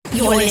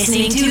You're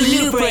listening to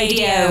Loop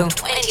Radio.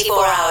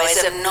 24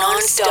 hours of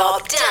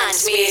non-stop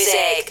dance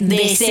music.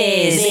 This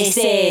is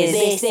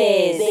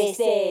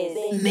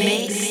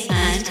Mix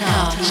and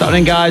Khaki. So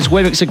then guys,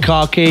 we're Mix and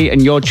Khaki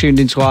and you're tuned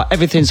into our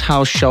Everything's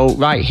House show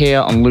right here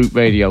on Loop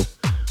Radio.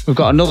 We've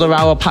got another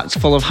hour packed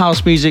full of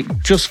house music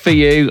just for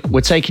you.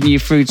 We're taking you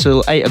through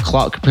till 8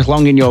 o'clock,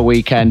 prolonging your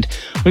weekend.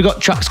 We've got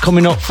tracks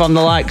coming up from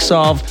the likes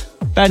of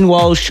Ben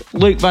Walsh,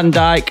 Luke Van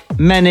Dijk,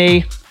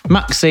 Many,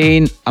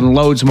 Maxine and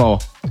loads more.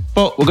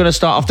 But we're going to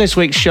start off this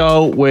week's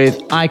show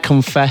with I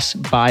Confess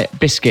by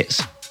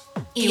Biscuits.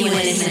 You're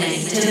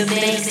listening to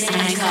Mix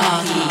and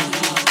Khaki.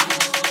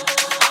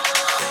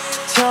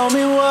 Tell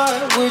me,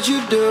 what would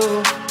you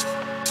do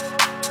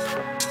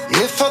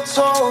if I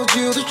told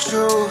you the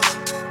truth?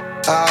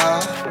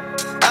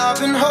 I've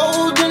been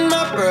holding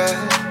my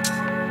breath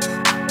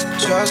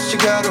just to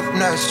get up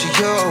next to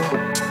you.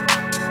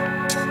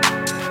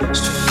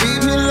 So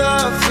feed me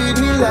love, feed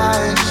me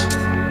lies.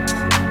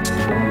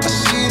 I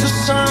see the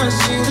sun,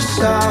 see the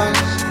stars,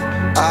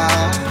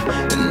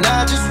 and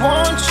I just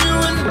want you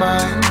in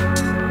mine.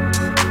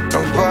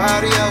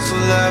 Nobody else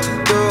will ever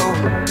do.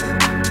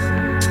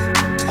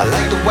 I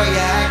like the way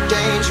you act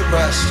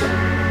dangerous,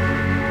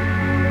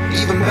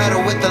 even better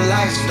with the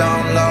lights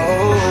down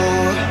low.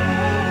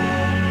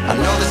 I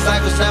know this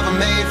life was never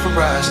made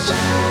for us,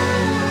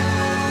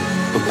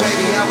 but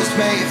baby, I was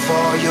made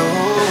for you.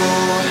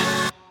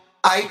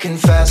 I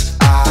confess,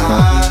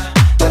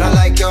 that I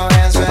like your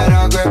hands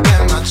better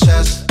gripping my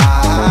chest.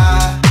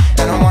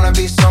 And I wanna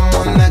be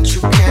someone that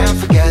you can't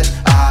forget.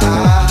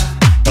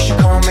 You should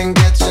come and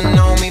get to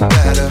know me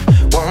better.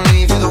 Won't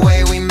leave you the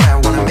way we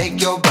met. Wanna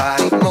make your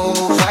body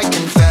move. I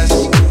confess.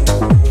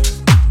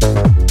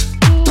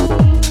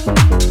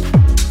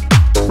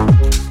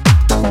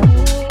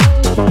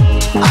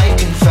 I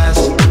confess.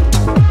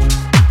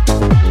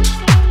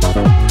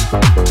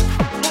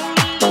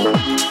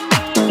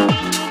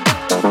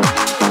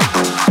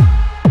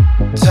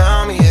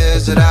 Tell me,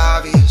 is it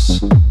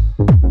obvious?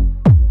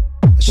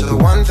 So the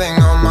one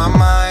thing on my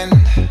mind.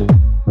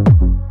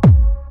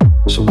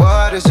 So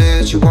what is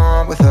it you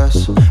want with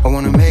us? I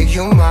wanna make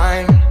you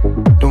mine.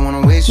 Don't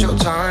wanna waste your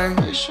time.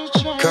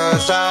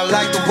 Cause I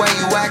like the way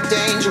you act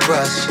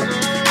dangerous,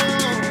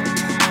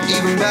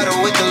 even better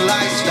with the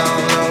lights down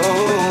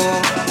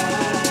low.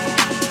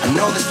 I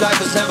know this life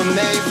was never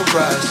made for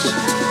us,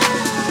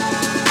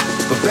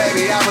 but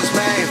baby, I was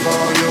made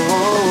for you.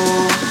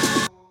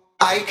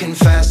 I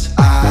confess,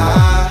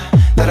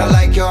 that I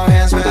like your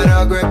hands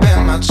better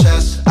gripping my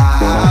chest.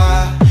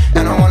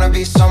 And I wanna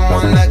be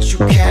someone that you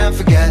can't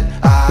forget.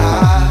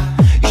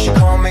 You should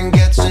come and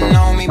get to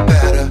know me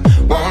better.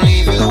 Won't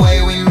leave you the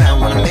way we met.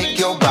 Wanna make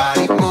your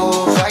body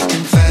move. I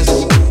confess.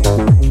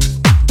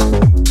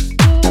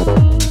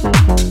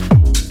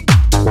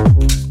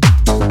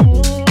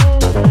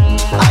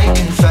 I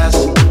confess.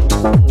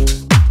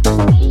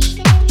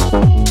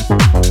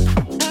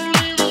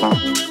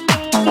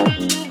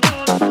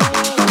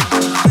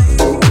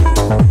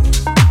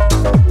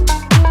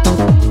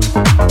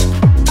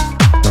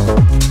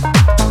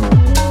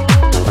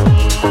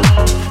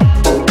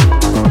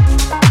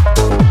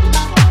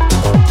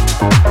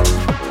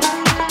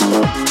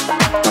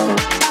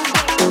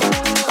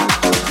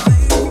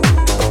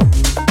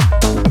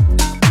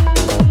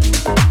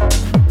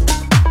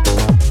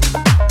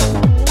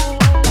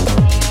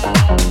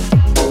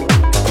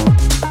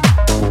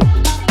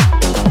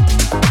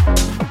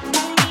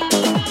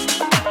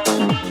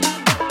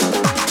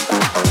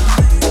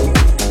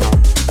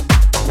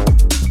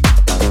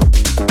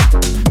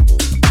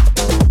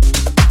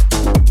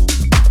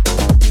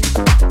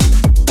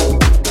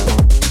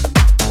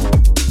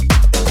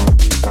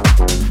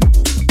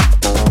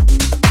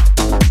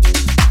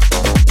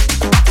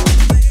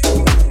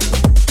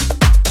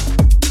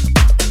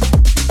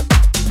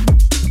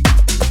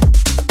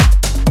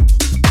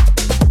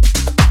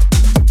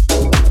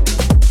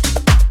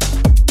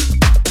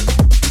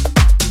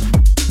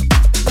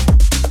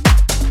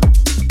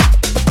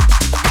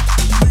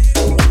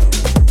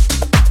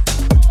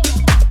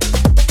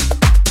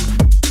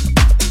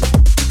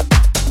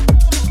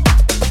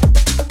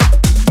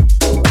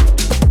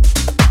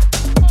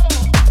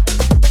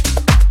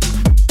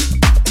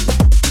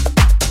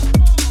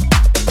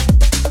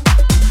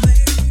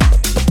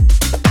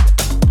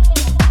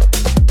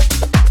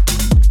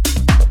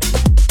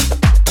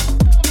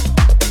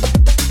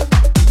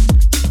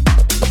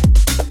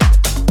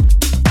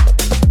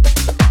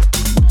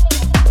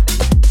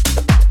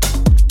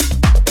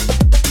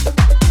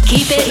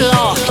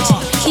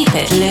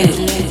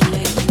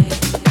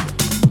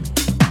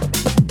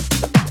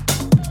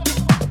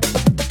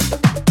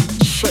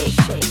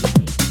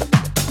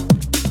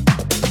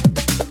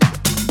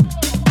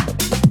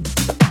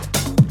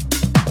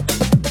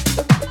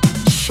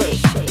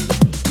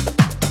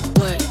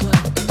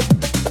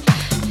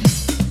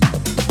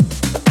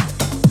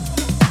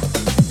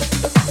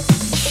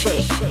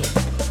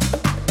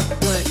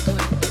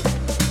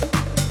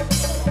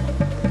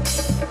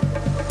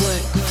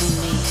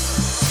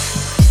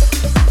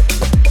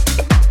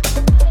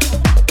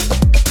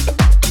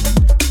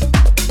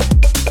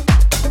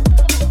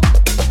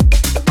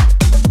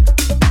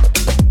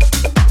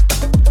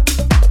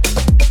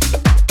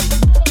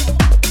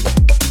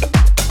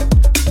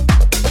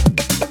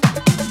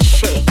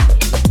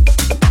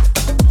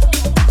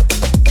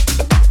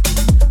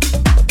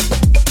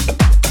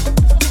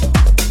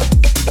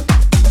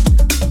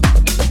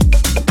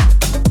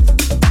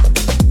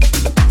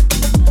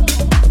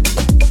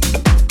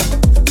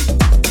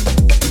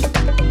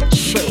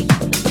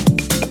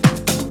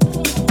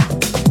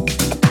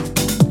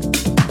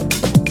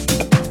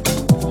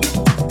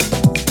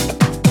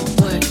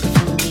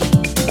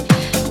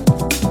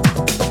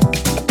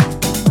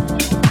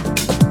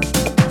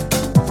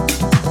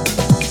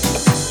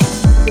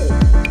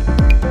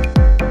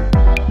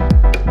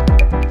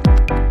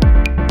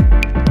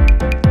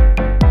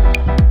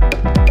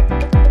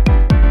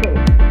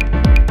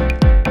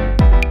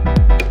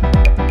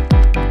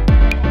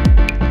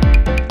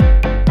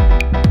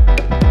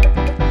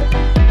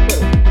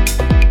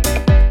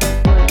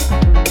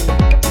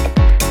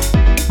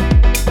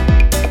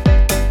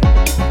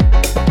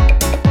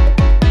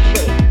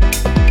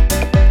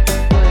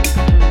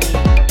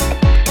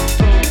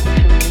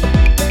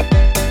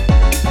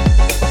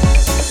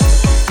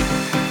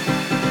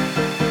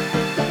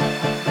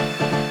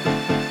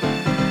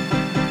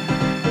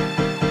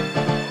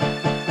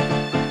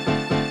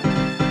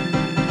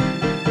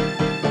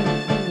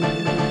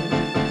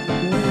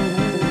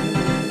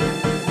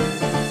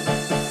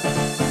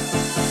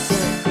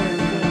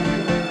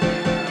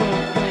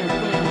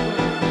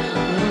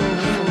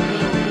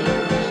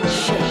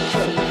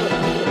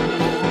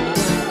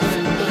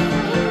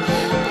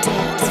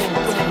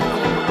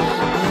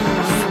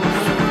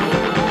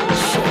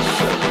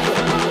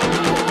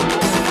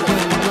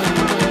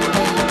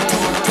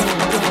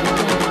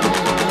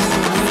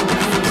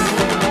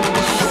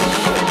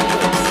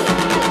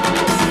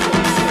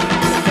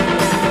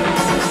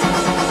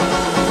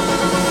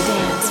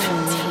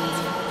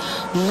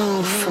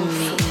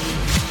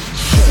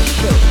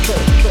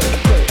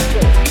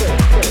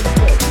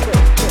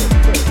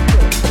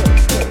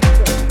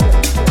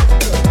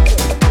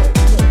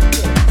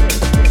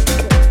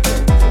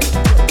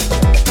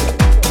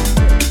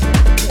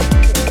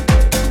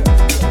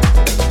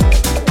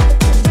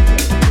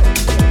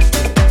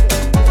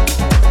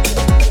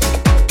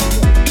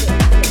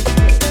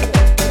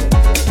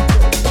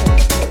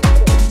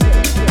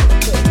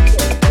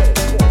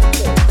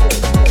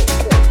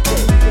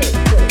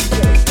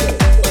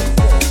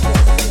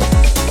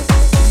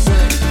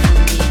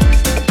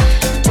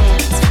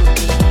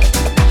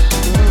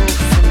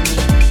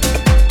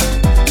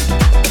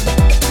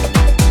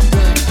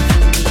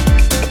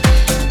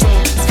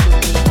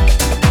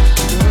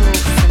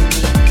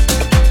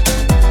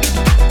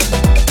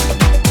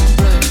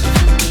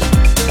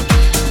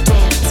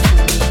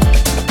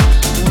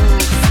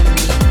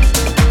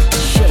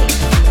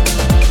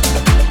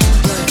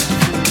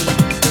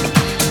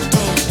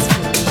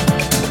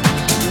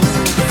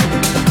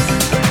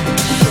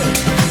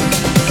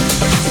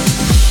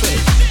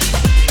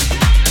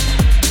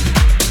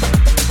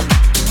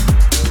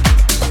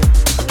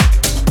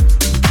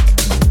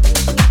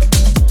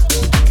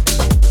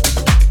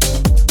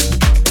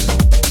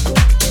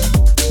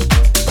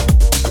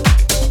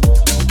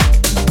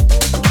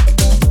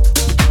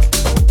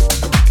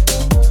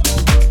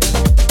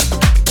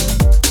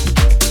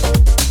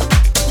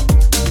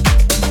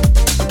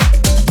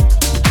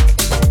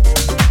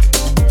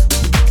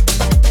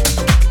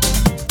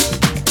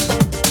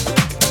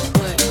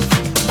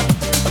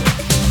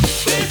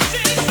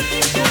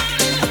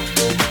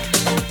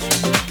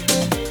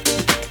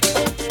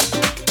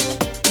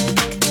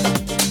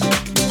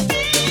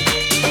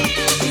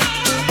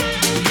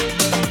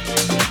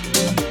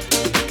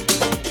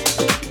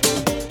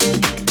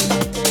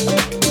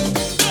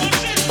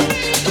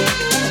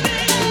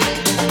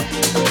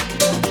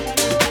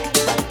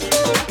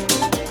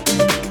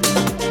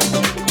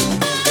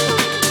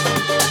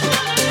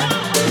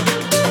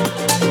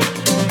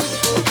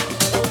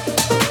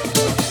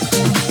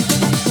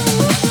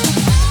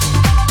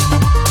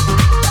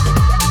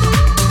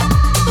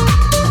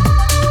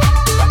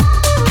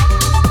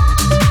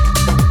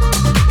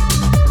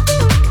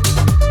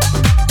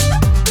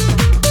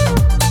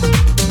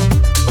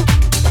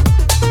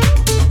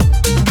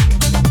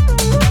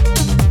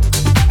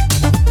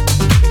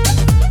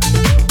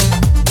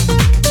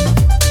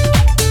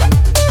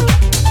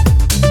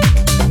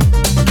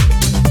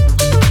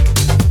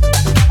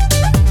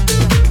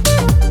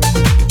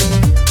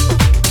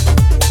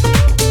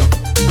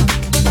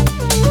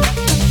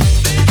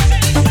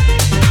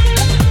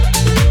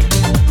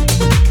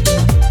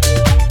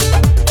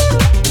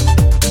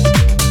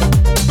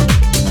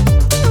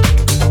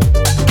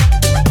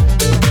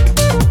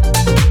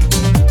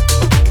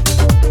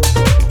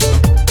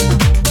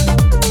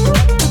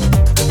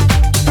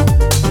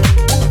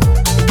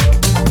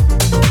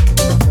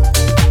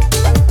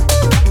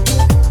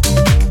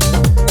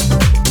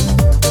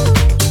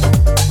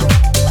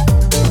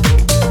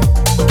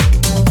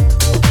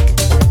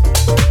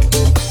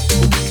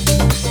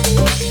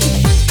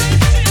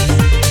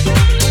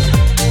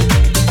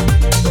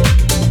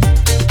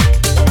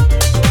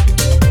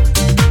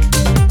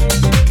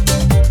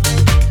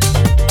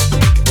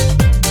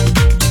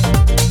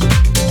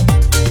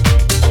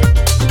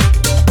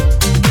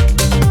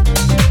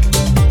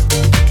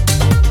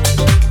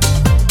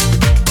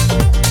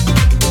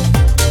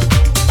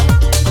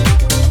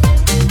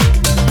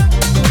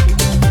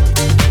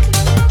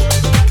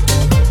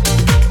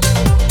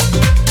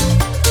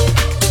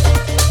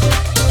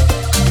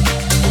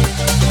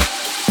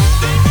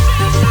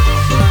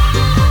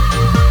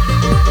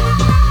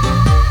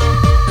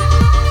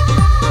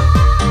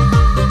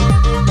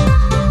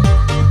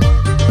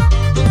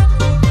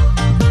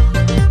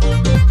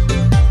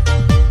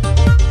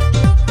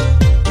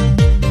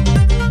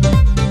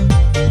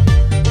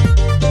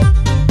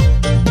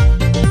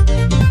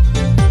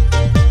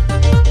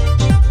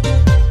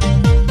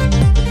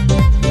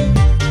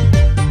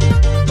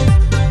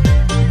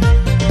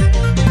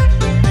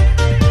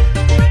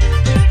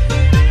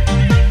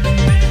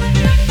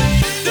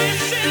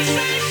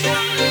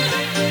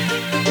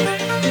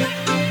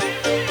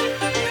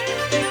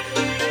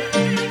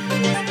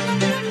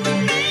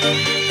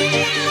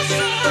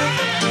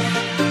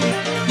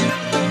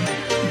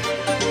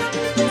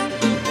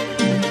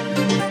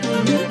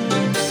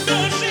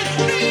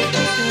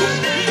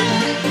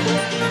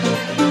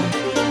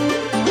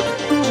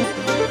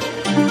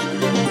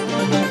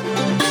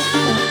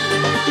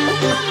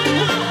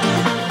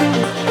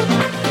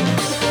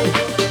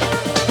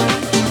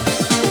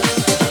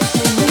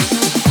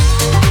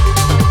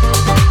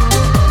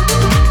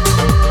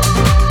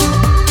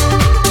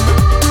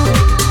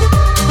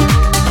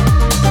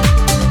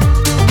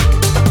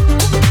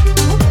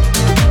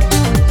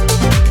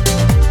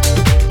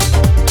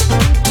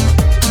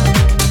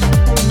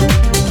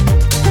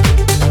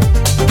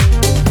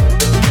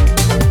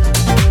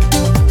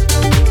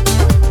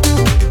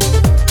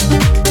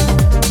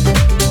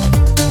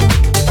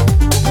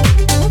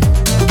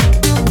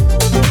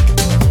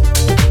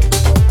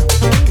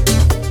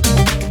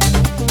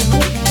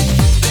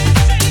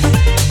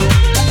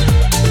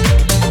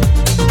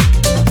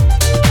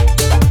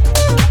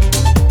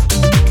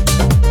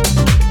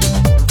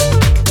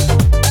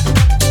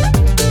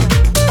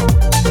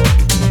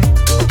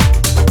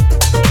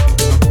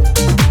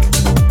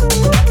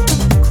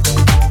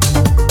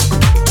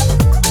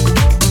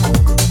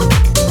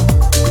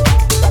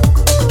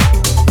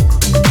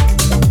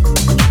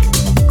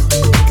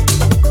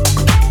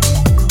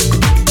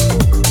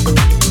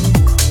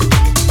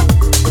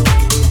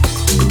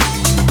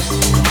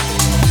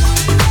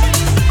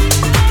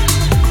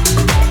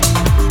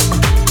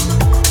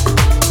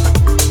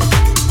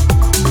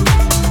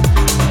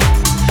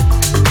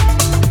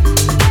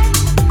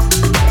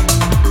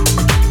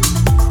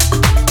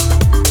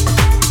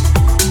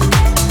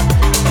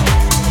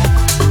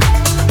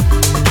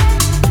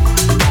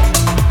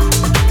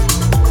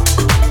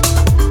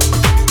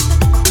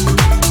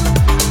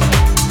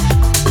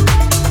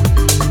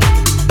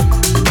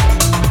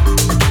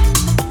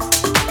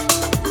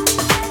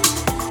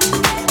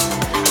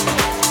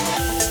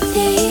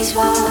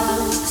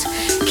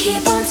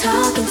 Keep on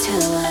talking to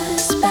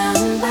us,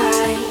 bound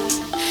by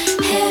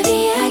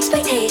heavy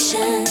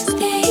expectations.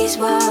 These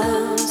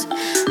walls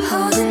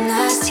holding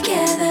us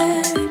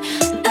together,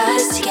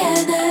 us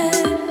together.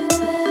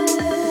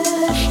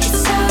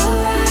 It's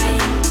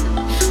alright,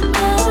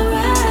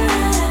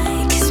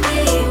 alright, 'cause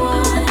we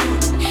want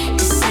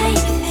the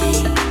same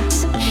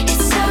things.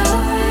 It's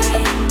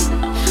alright,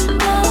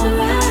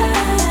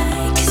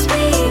 alright, 'cause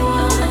we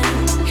want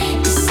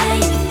the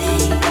same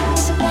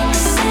things, the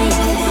same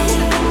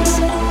things,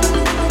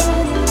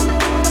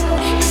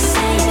 the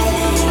same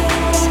things,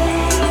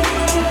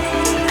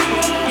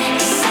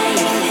 the same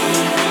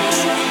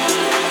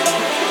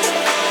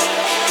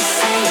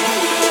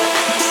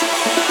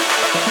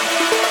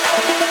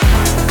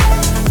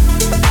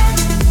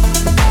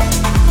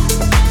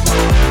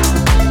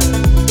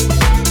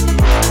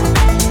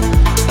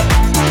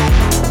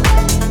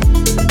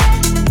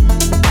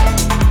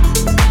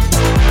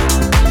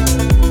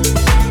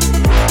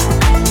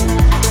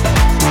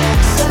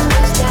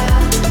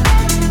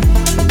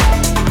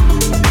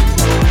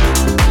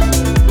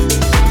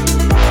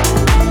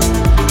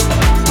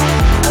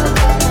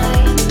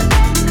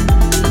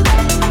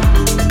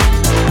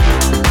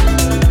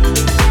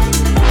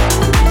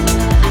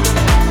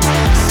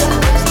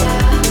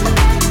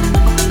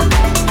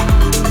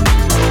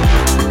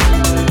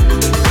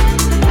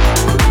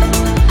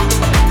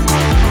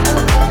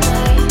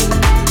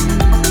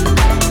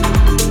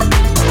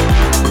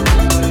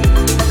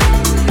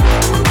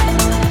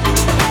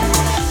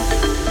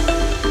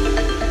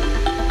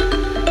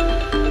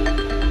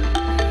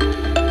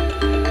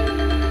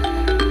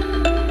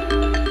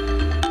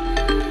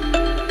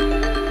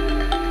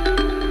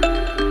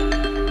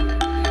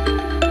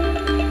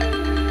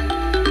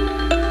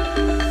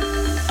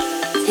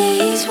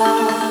These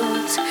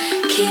walls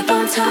keep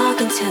on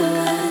talking to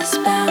us,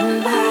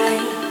 bound by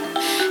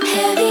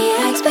heavy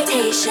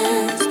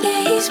expectations.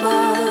 These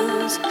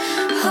walls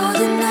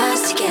holding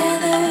us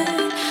together,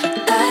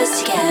 us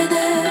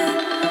together.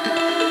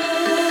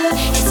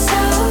 It's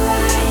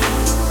alright,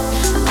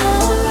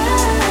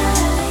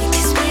 alright,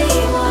 'cause we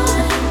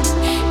want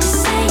the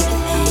same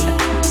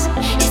things.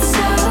 It's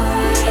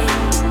alright,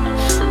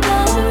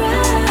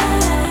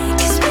 alright,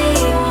 'cause we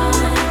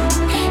want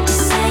the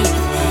same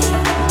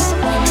things,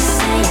 the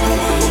same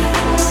things,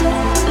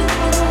 the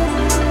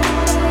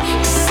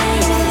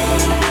same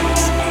things,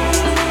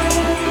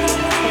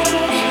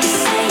 the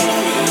same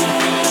things,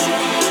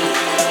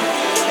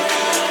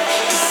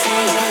 the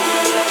same things.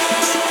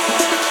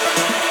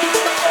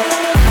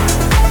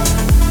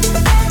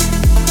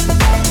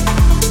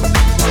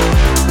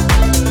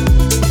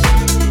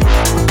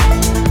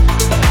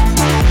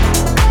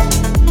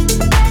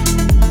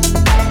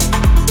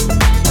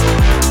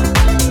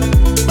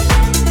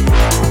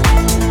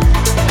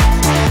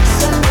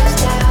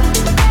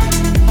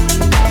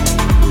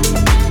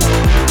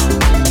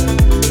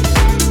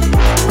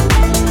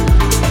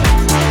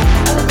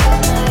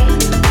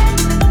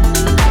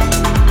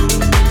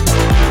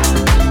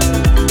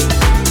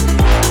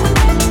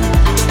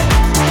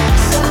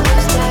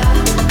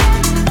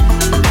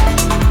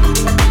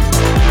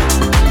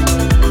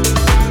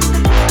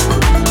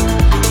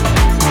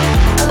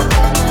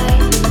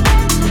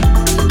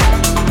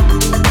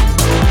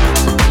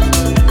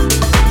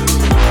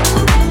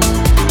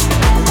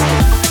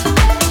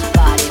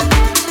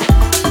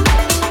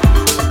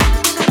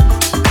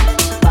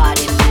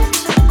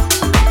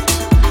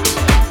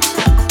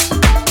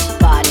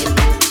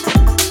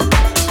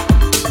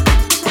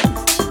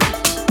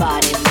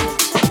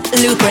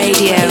 Loop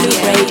Radio.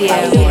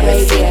 I wanna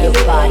see your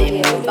body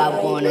move. I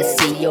wanna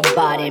see your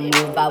body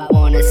move. I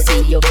wanna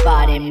see your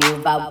body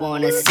move. I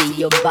wanna see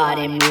your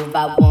body move.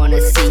 I wanna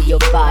see your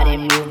body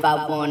move.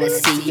 I wanna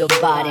see your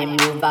body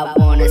move. I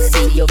wanna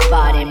see your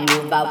body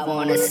move. I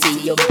wanna see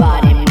your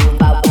body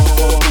move. I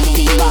wanna see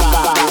your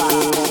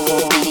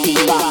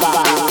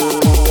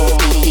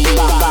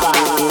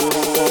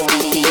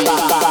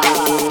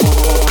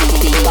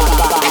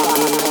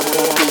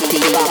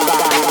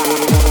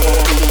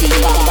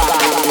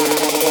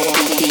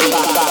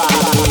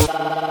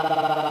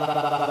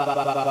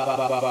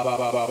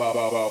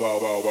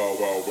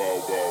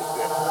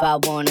I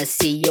wanna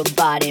see your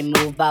body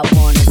move. I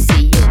wanna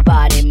see your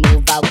body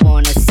move. I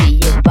wanna see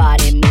your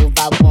body move.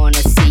 I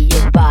wanna see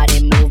your body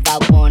move. I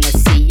wanna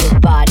see your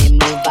body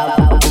move.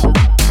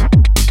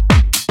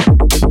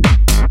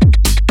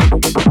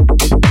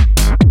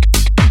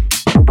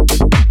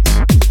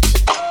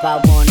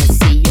 I wanna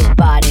see your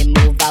body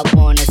move. I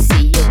wanna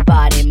see your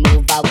body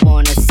move. I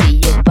wanna see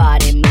your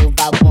body move.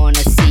 I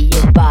wanna see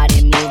your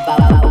body move. I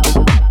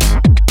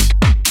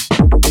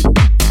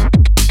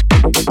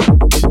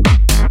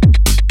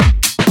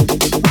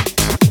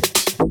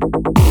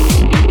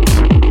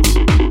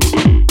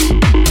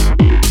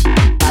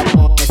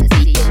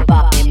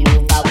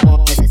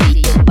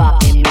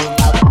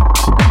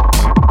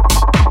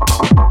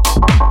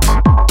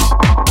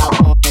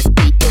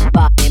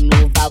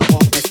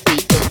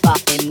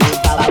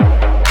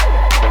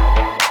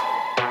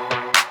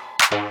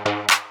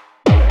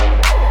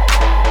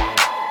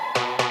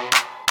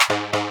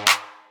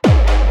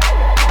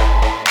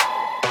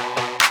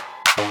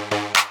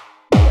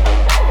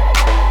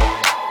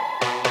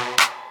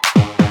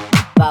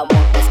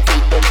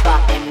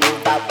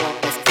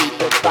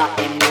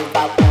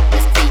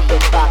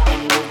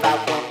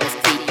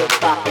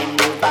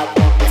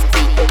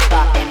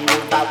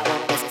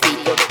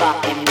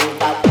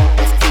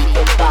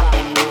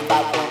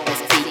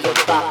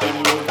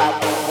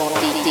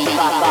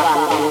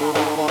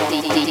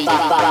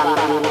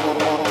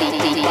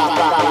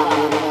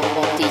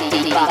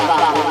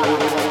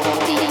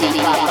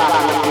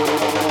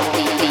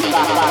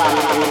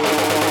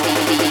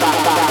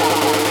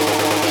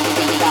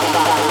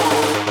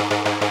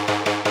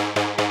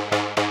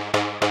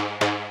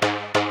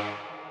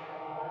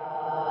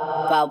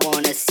I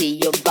wanna see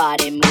your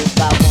body move.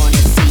 I wanna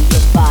see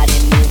your body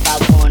move. I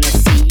wanna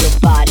see your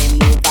body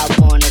move. I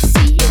wanna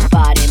see your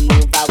body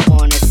move. I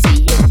wanna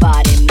see your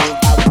body move.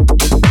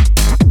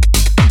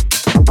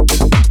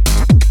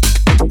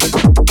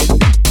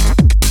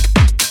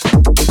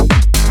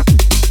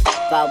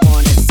 I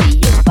wanna see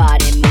your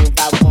body move.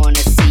 I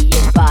wanna see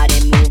your body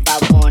move. I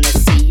wanna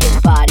see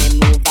your body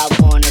move. I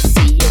wanna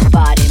see your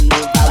body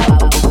move.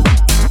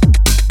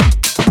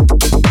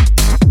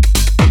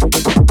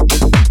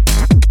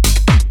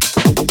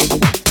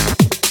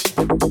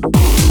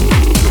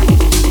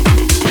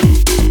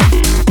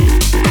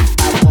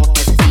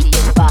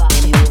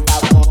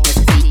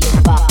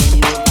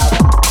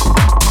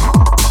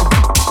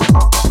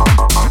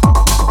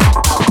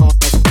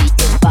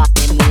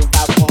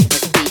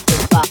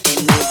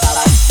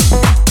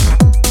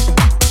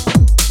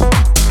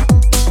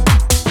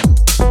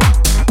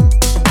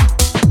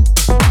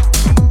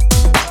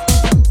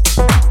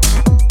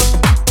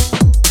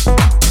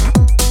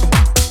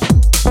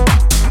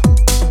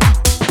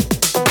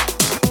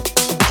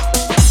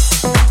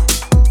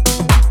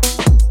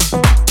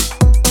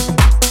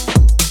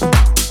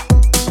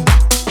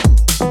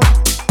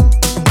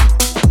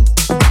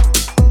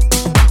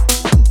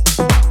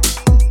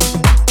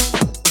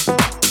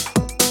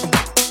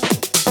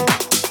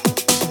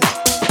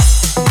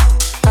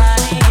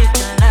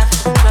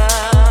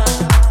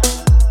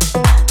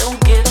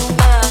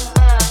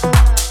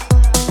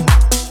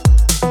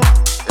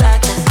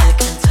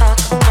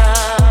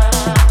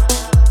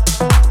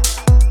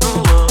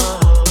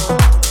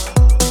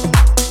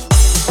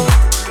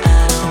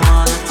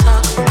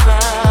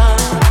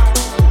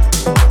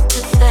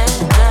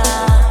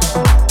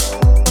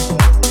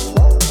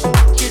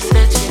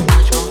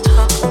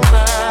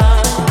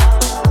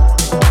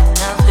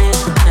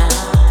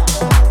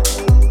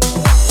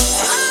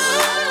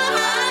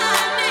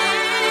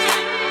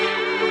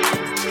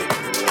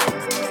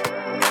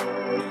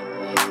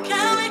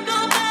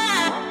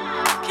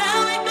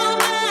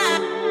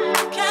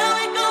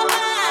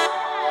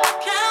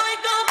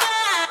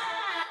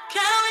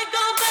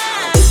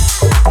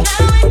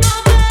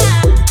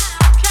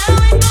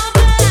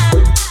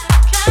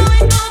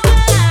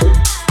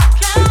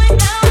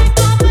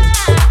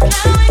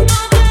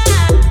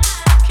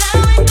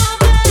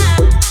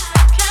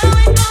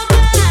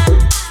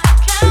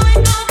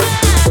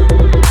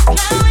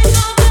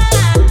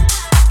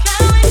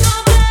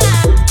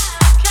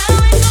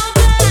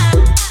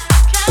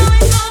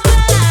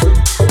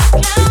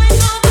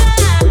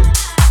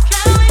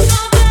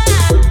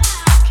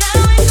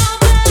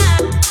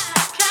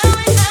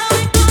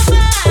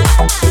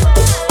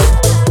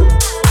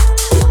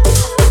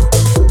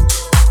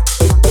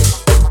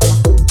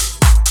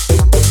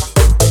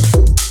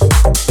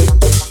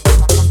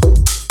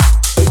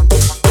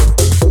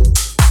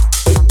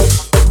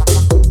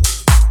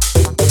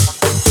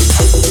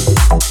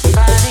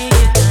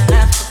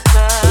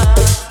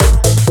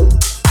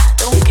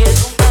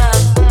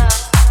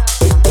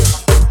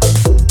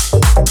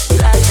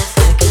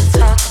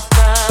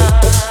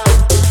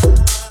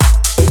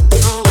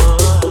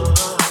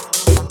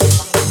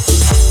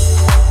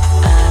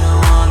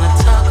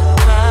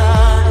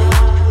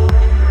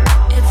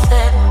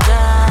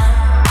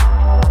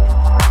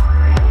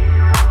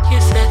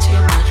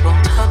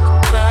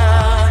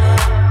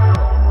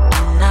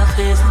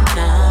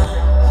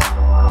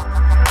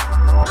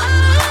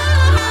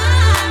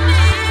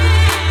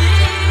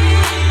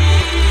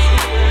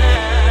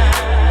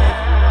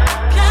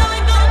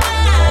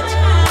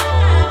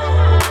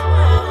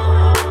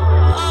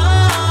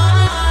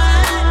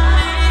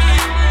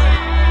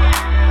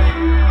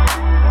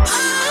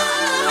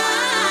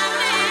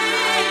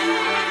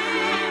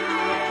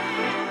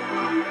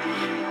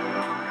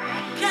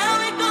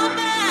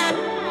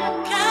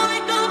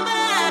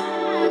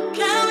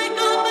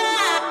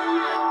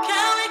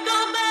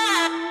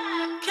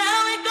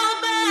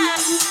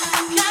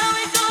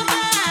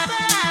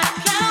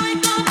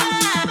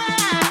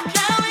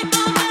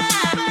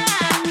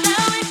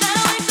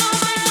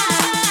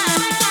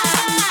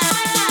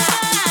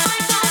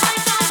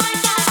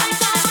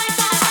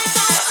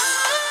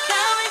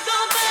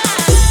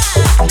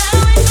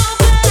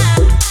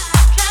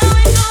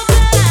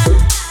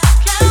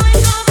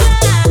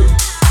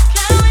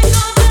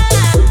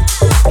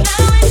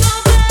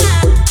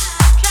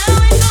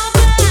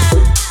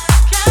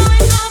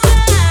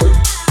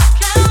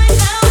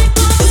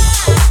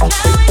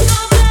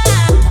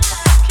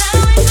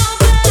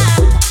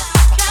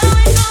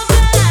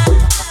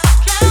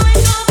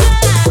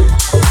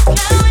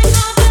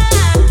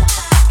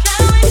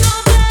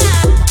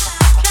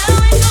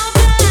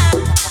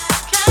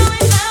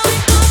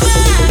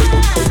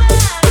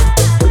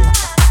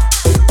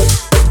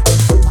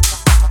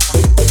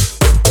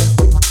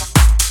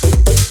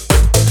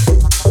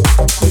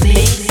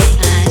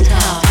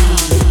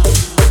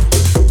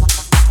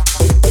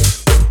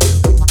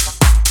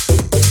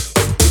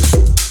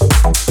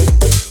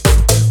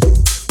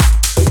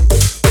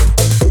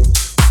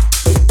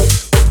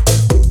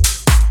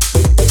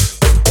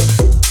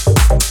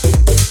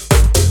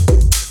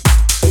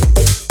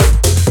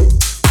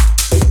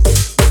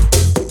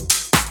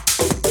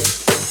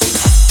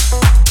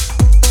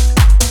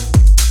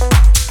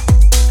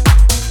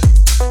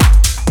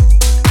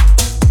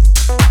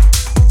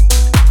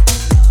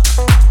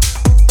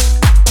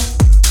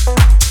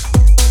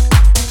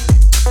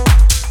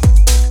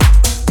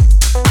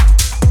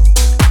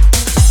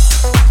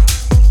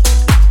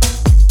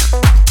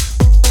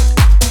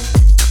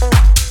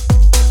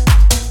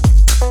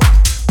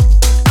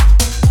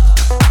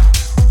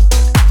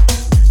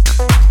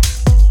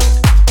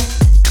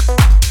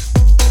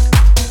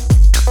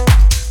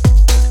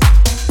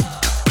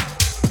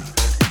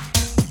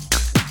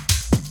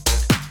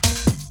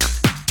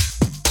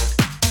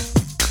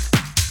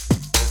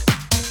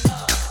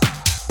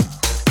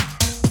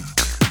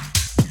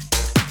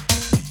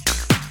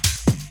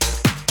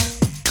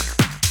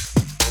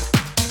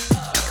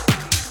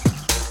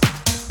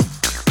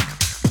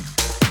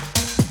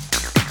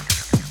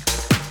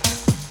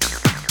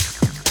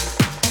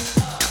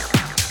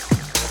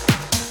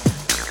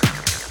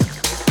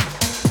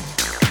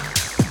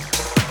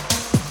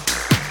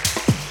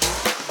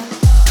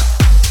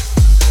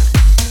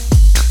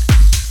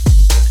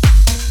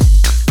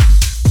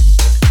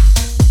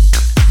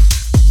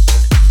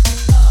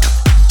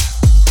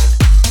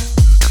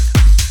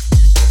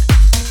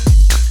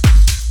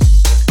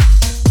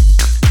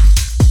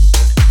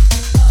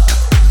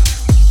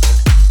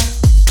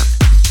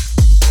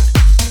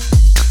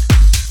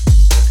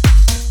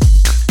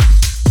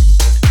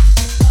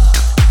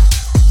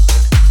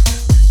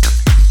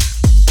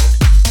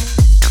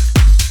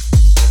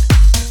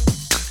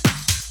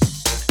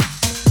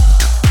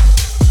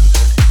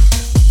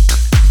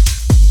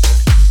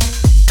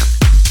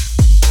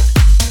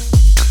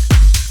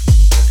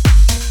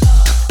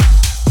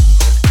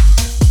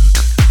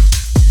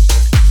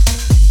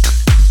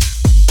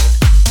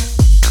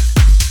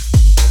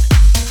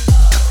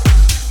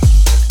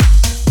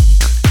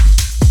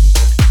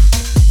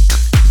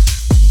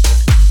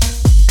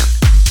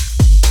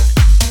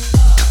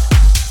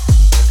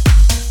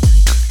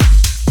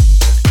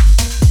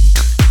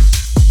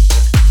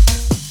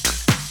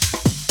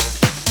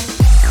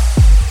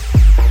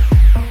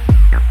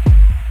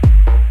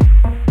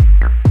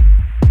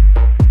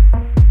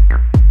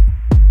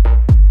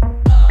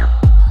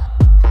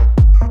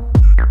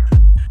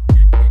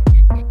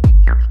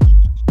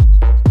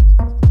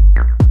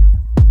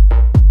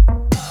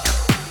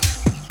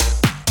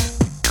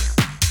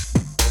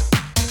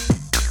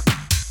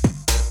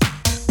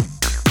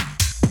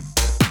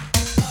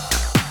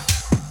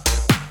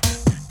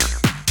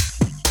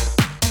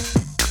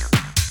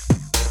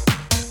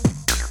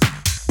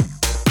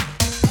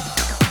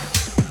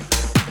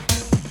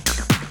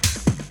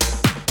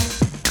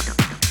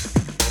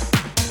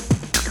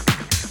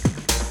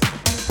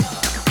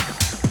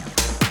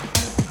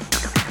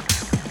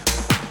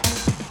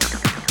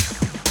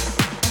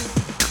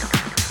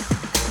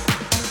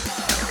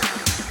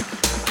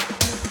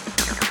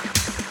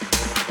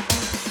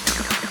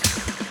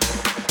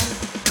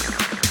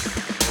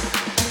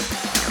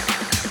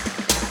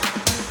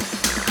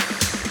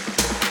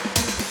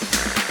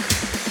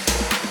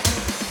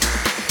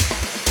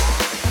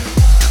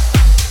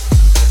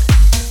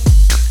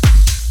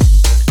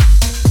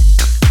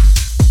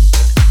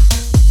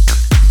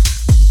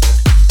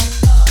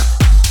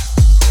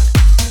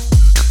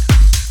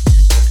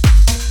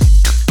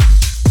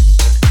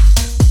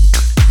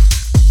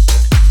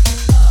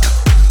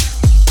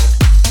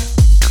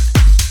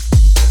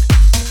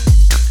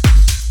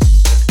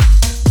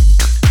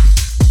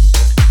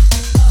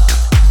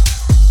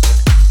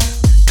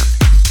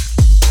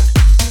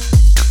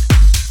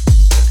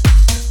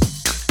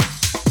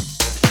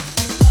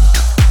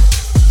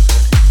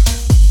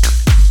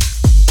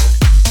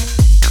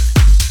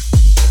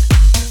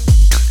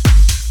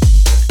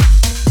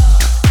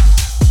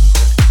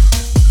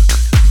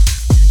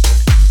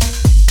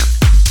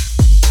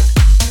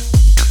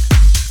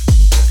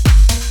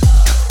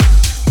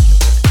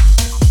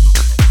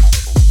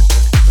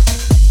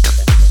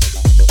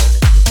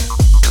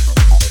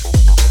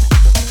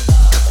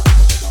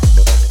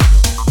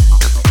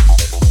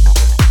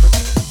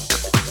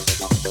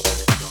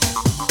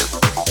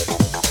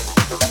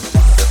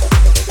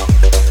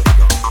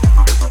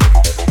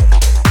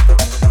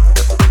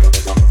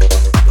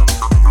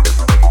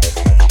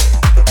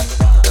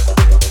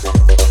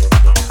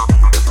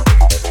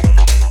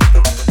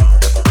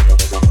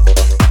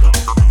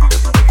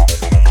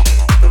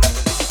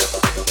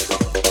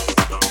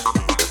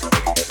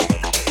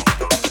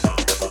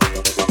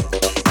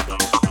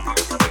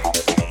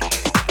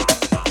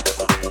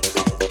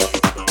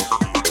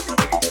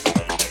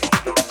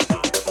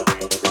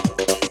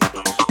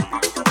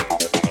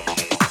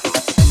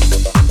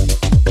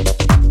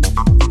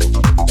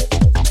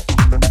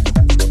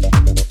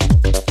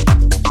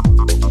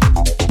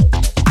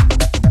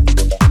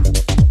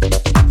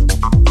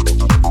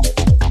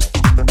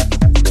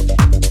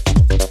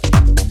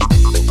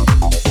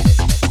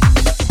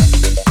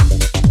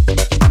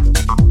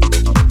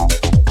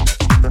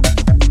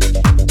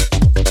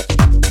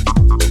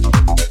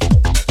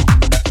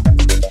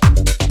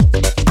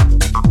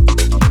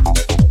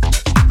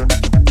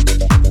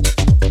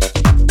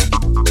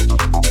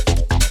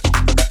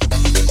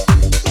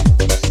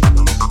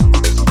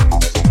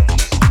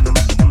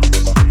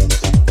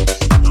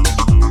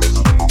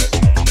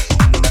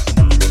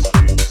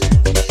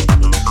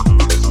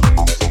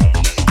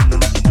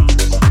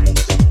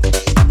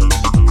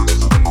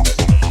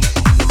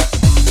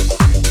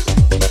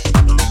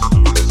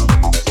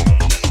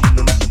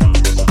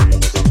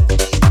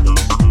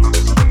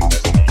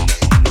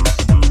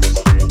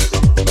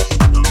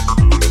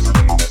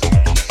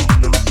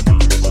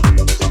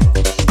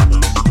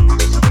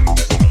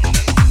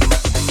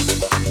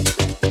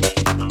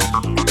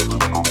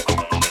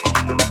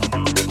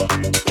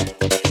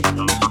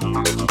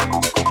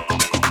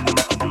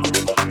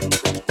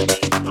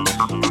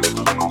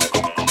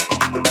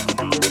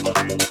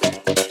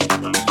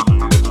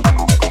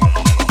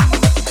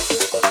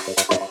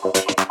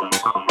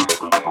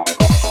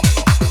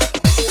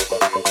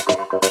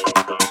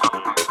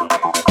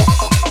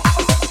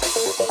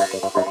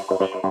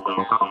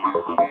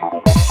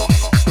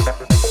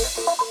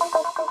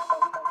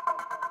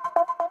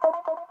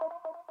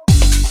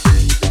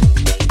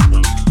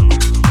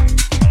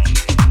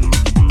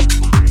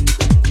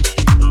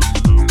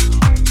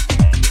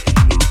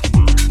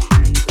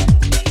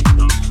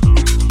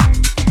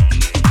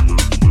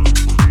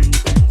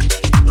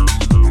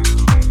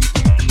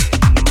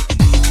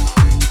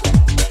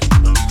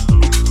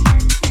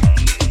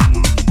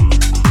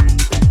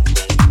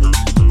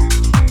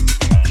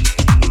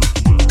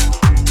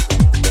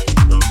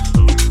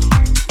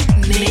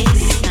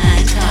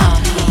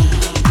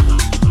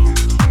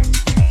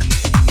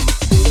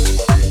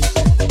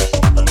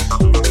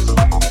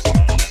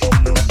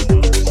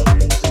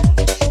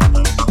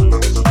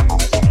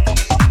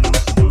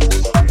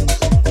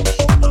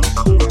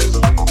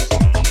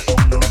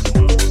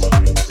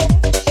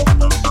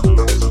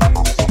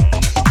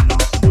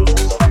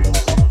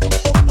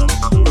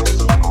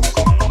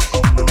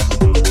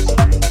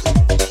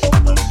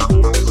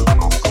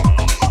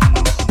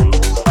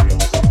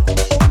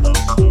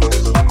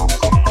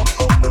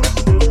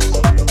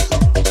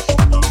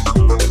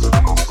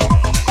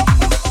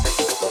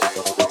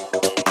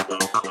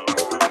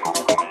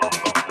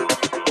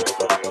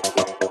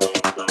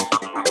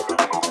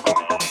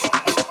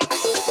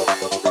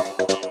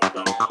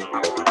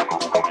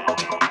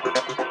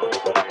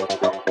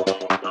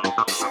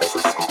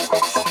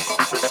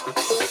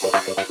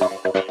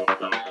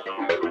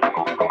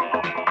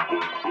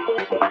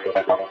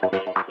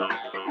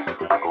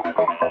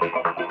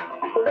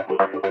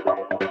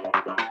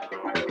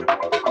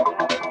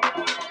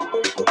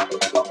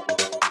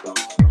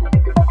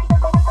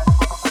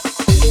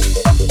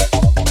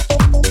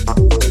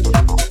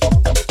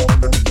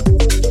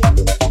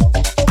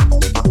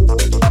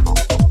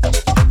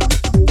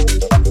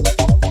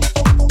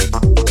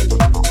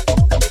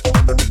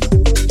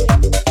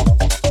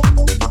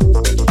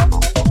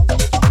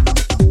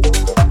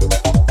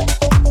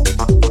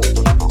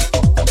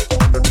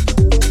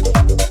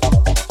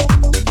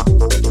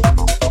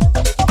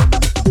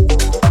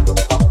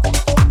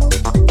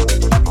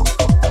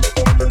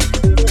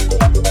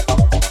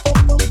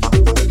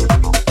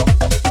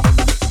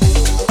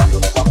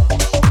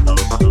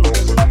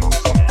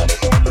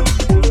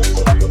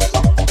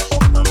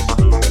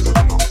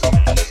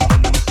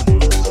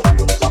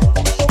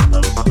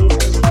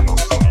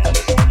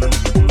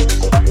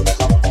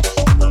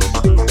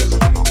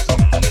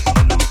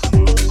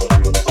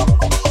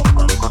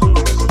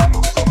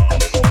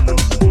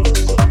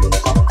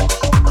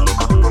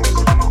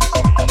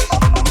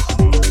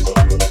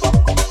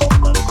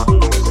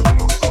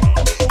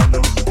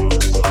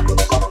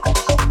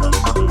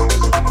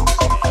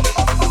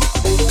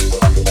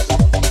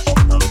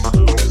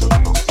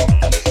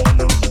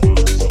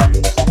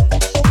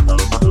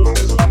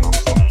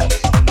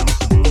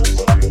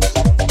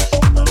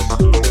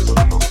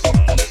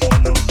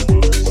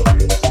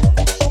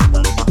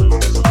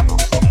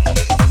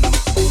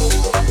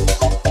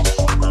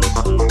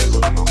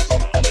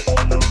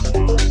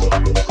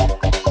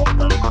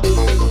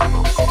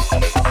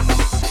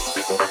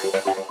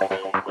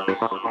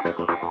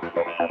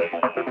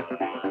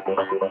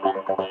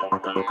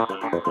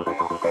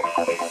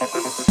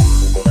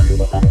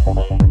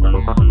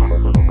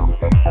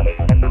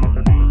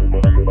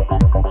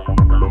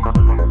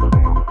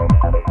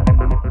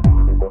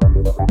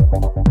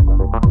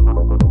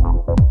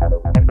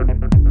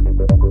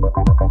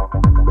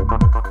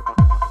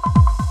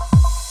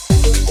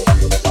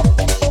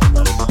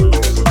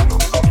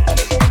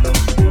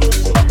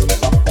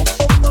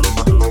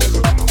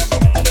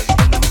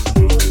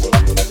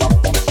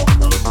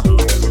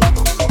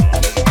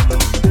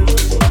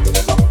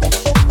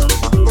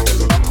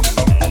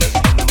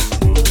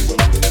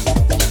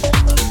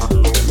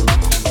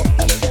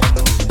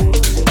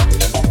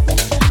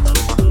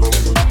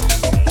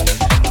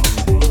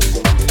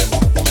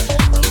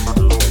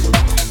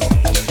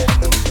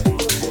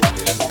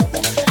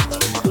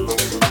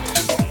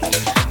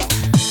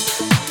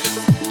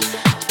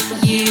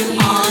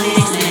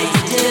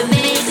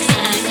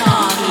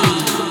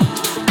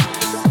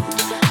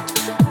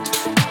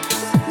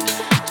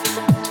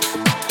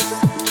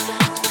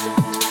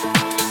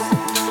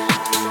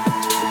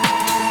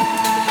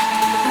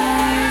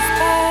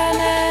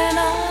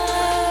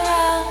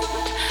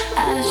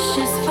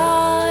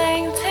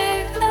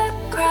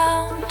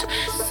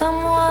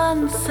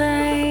 Someone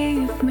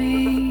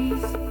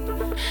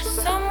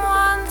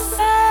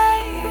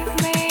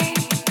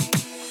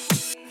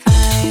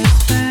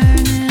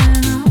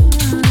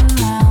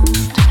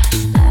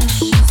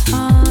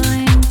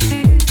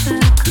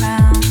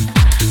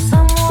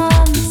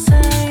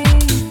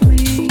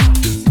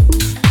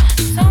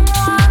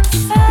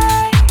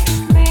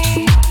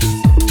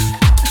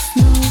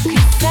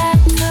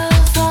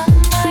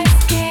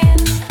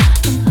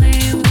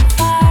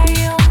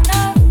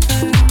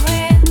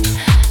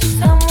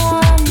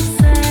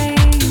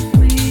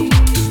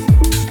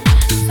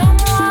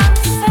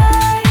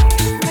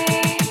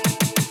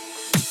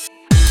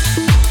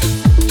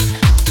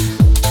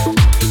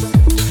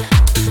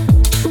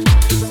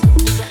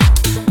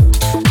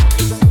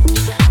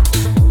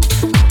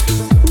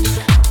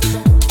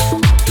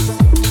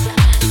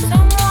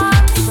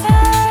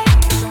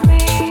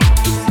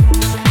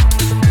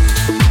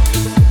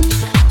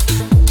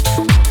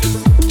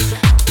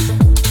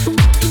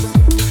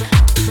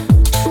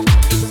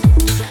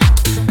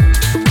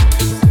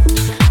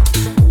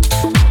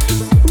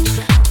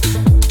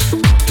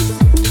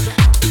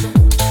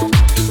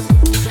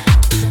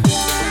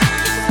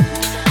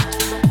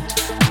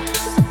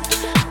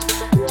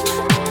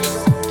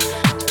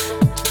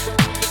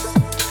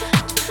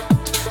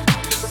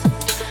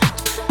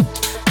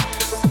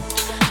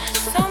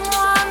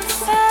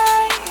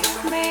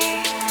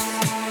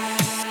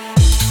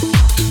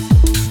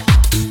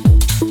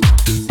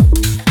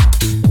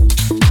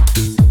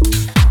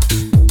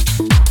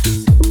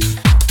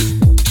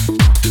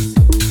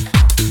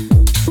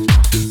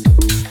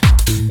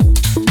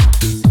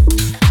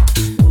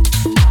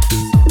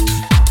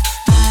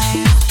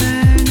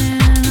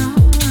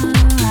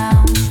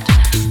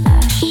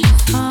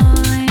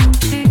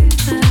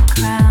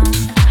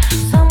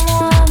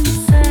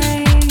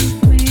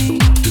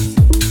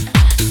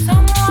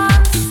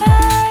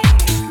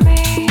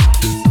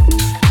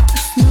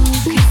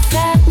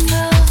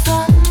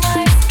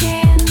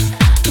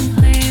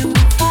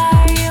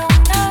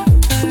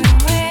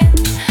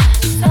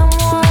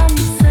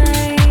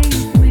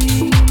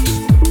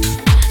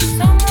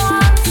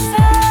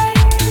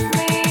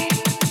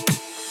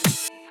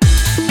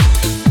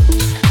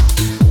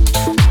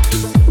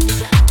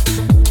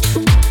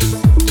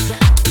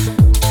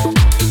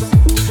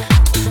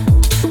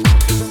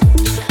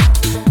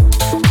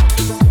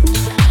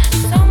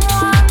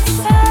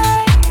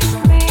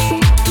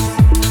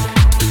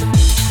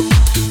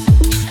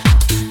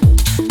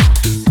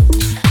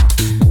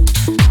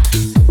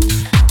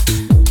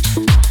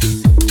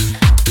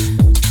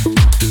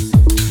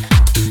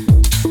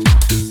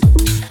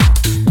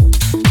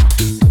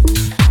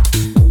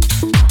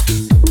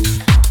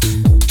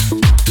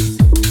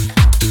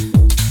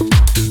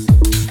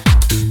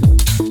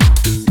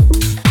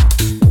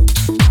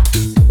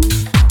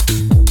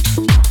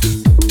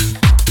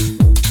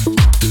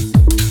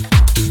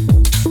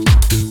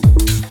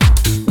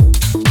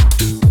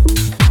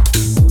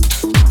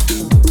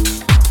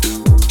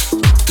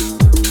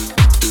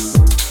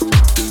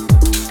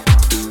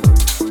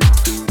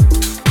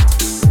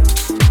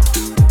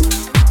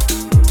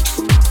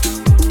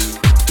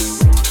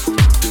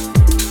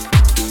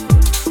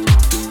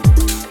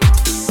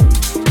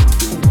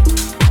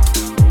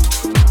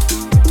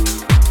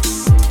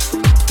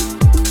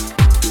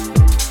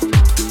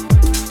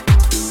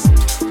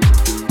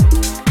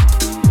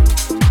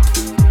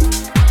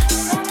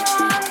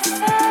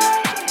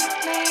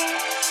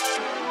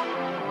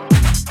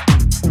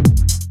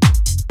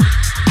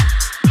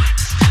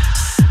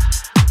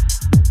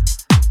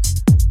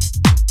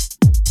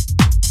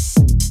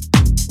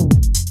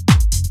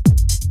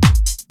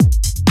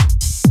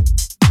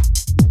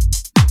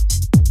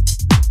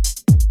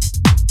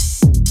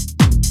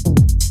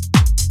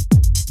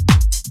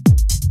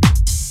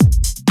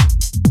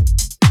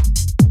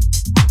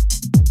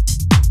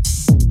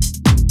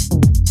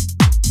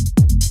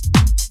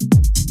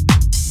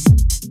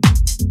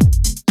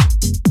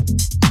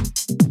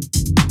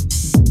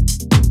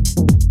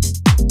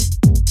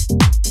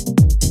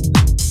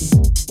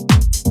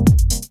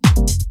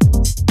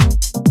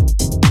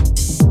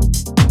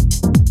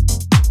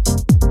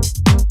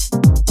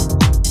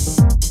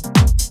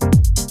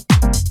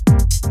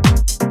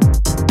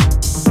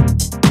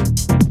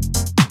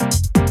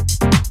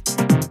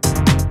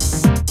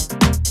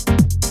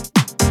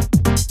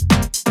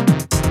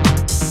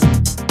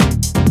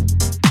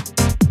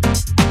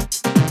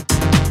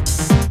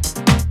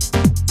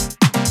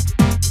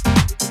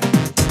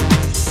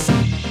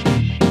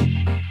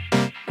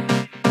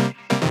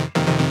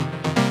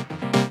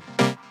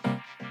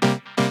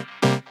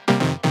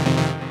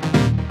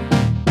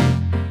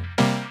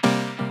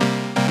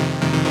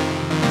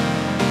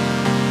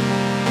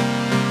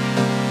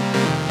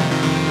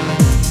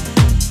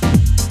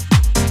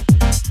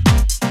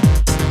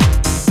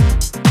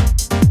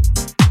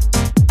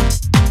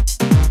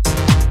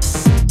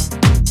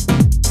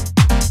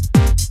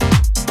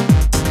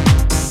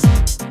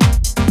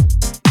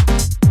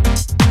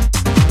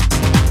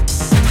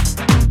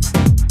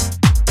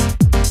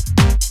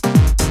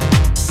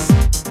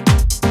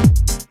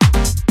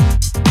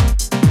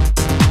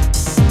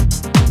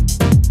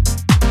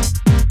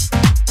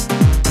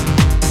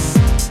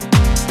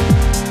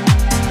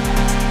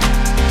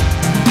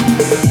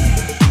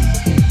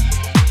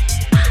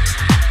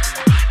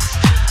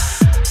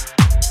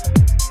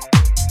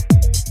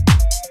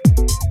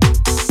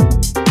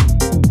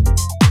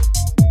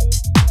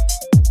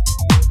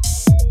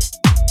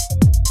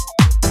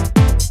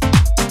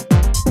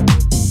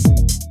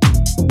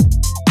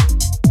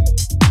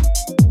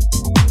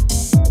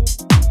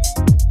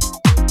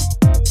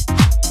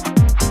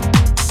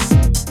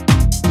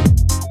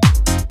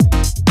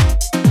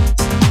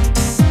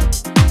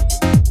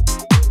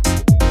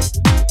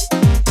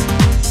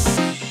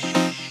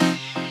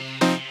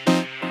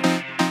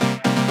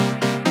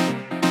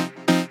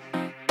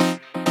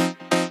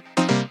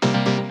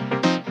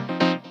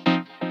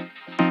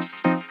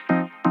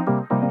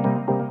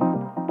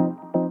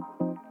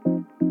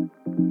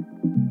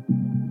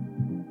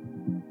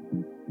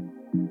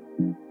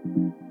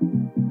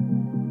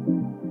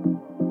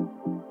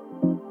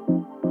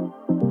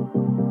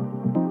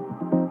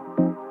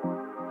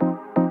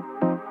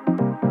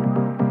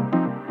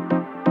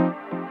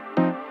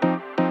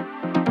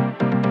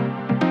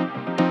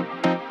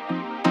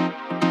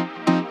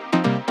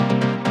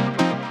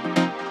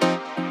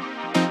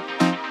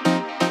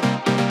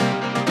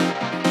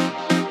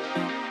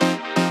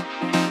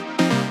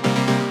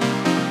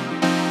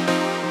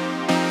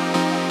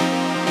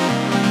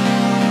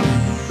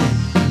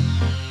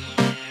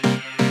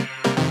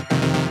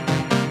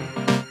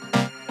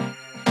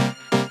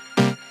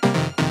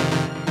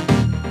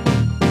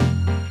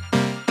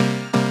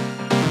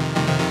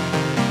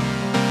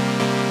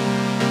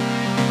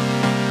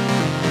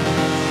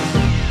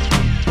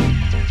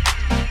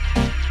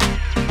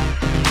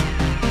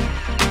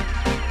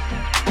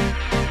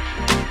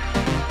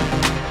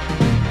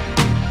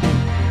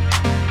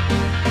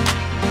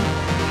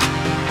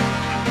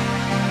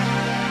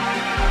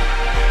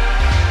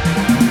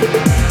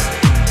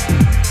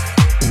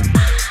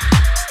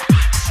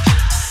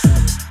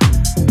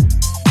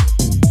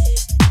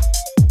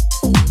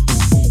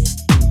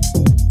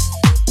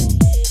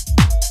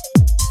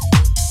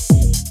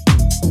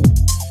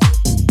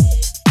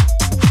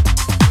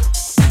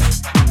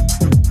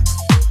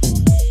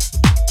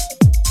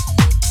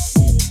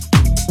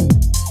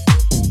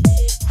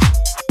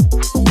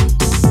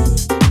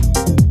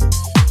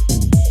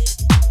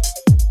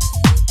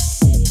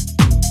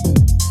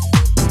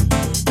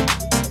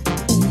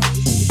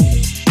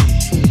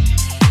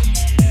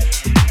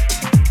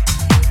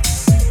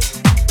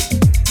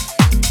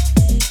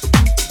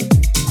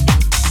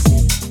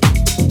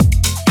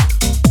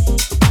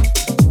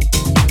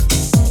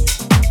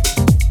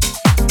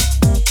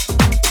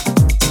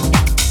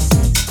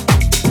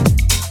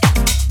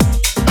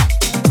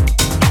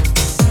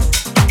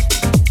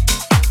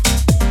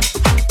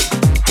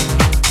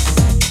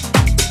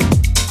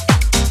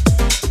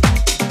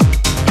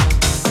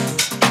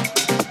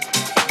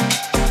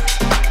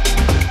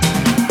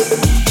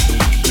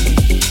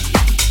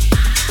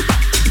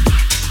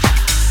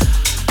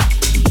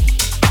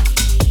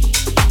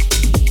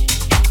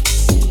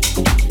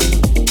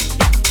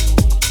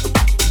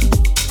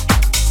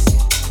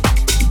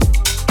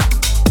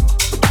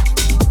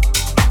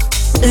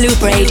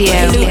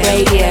Radio. Loop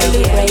Radio.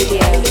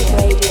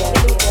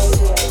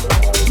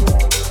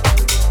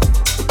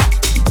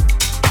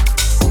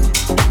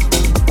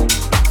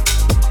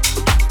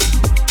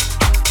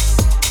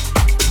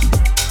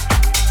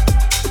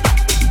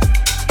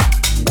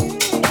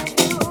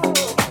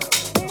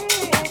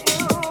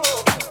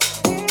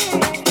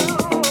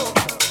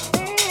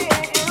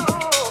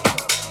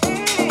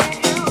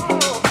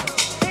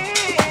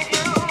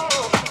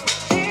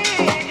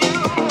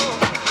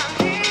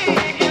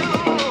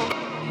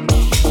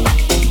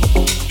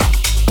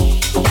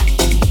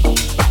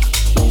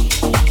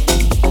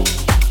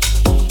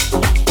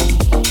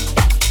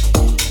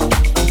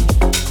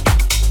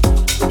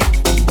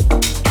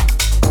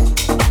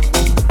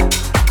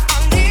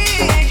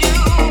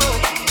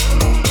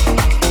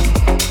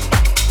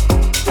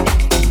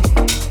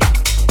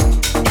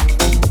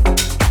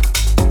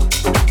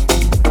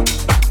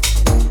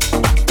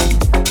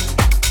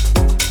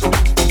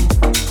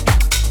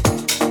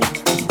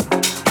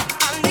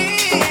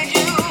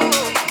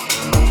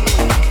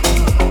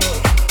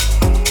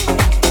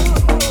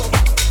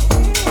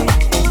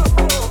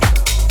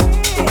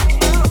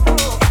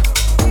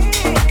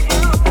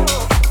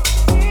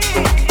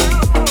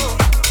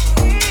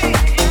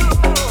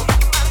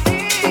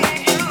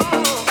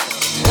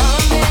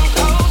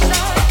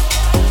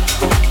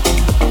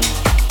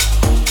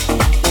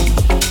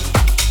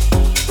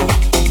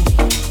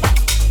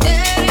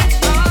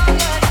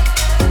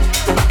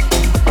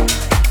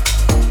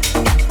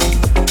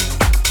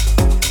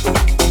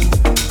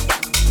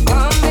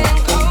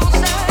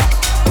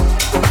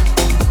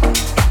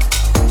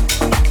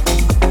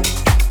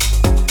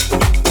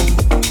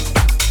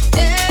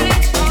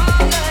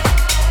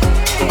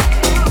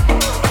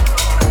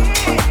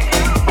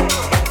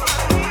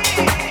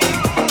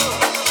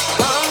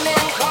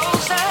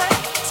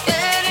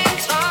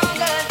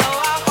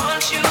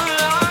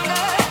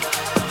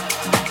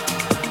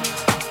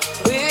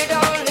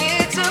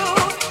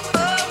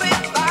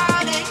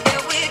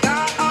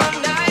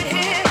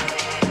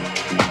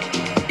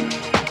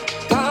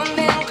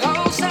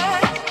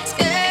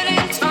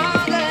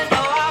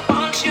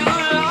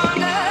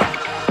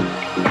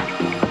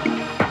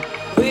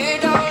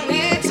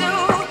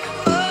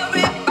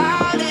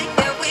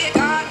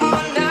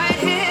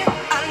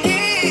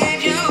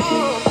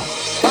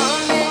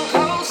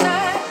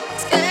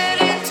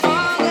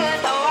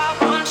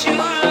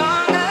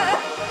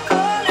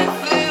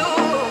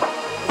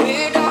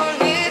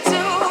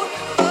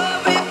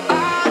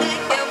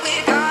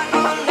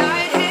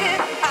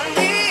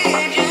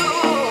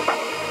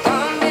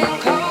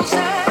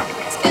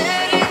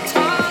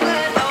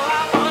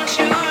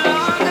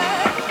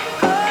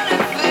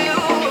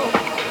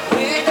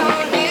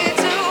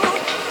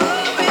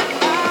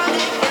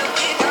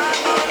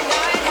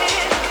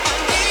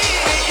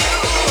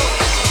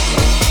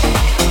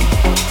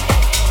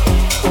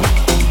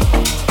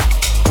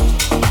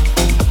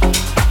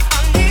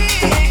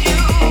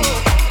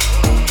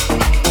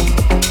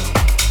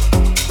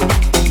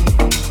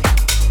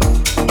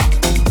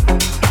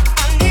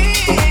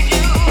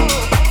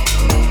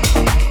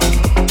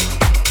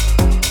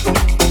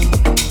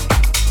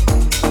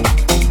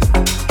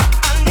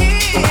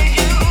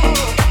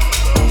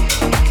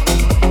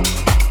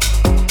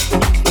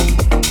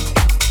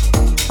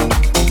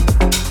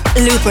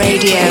 Loop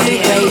Radio.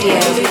 Loop Radio.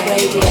 Loop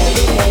Radio.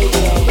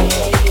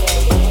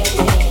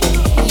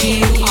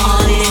 You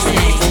are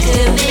listening to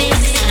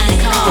Mix and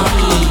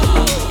Coffee.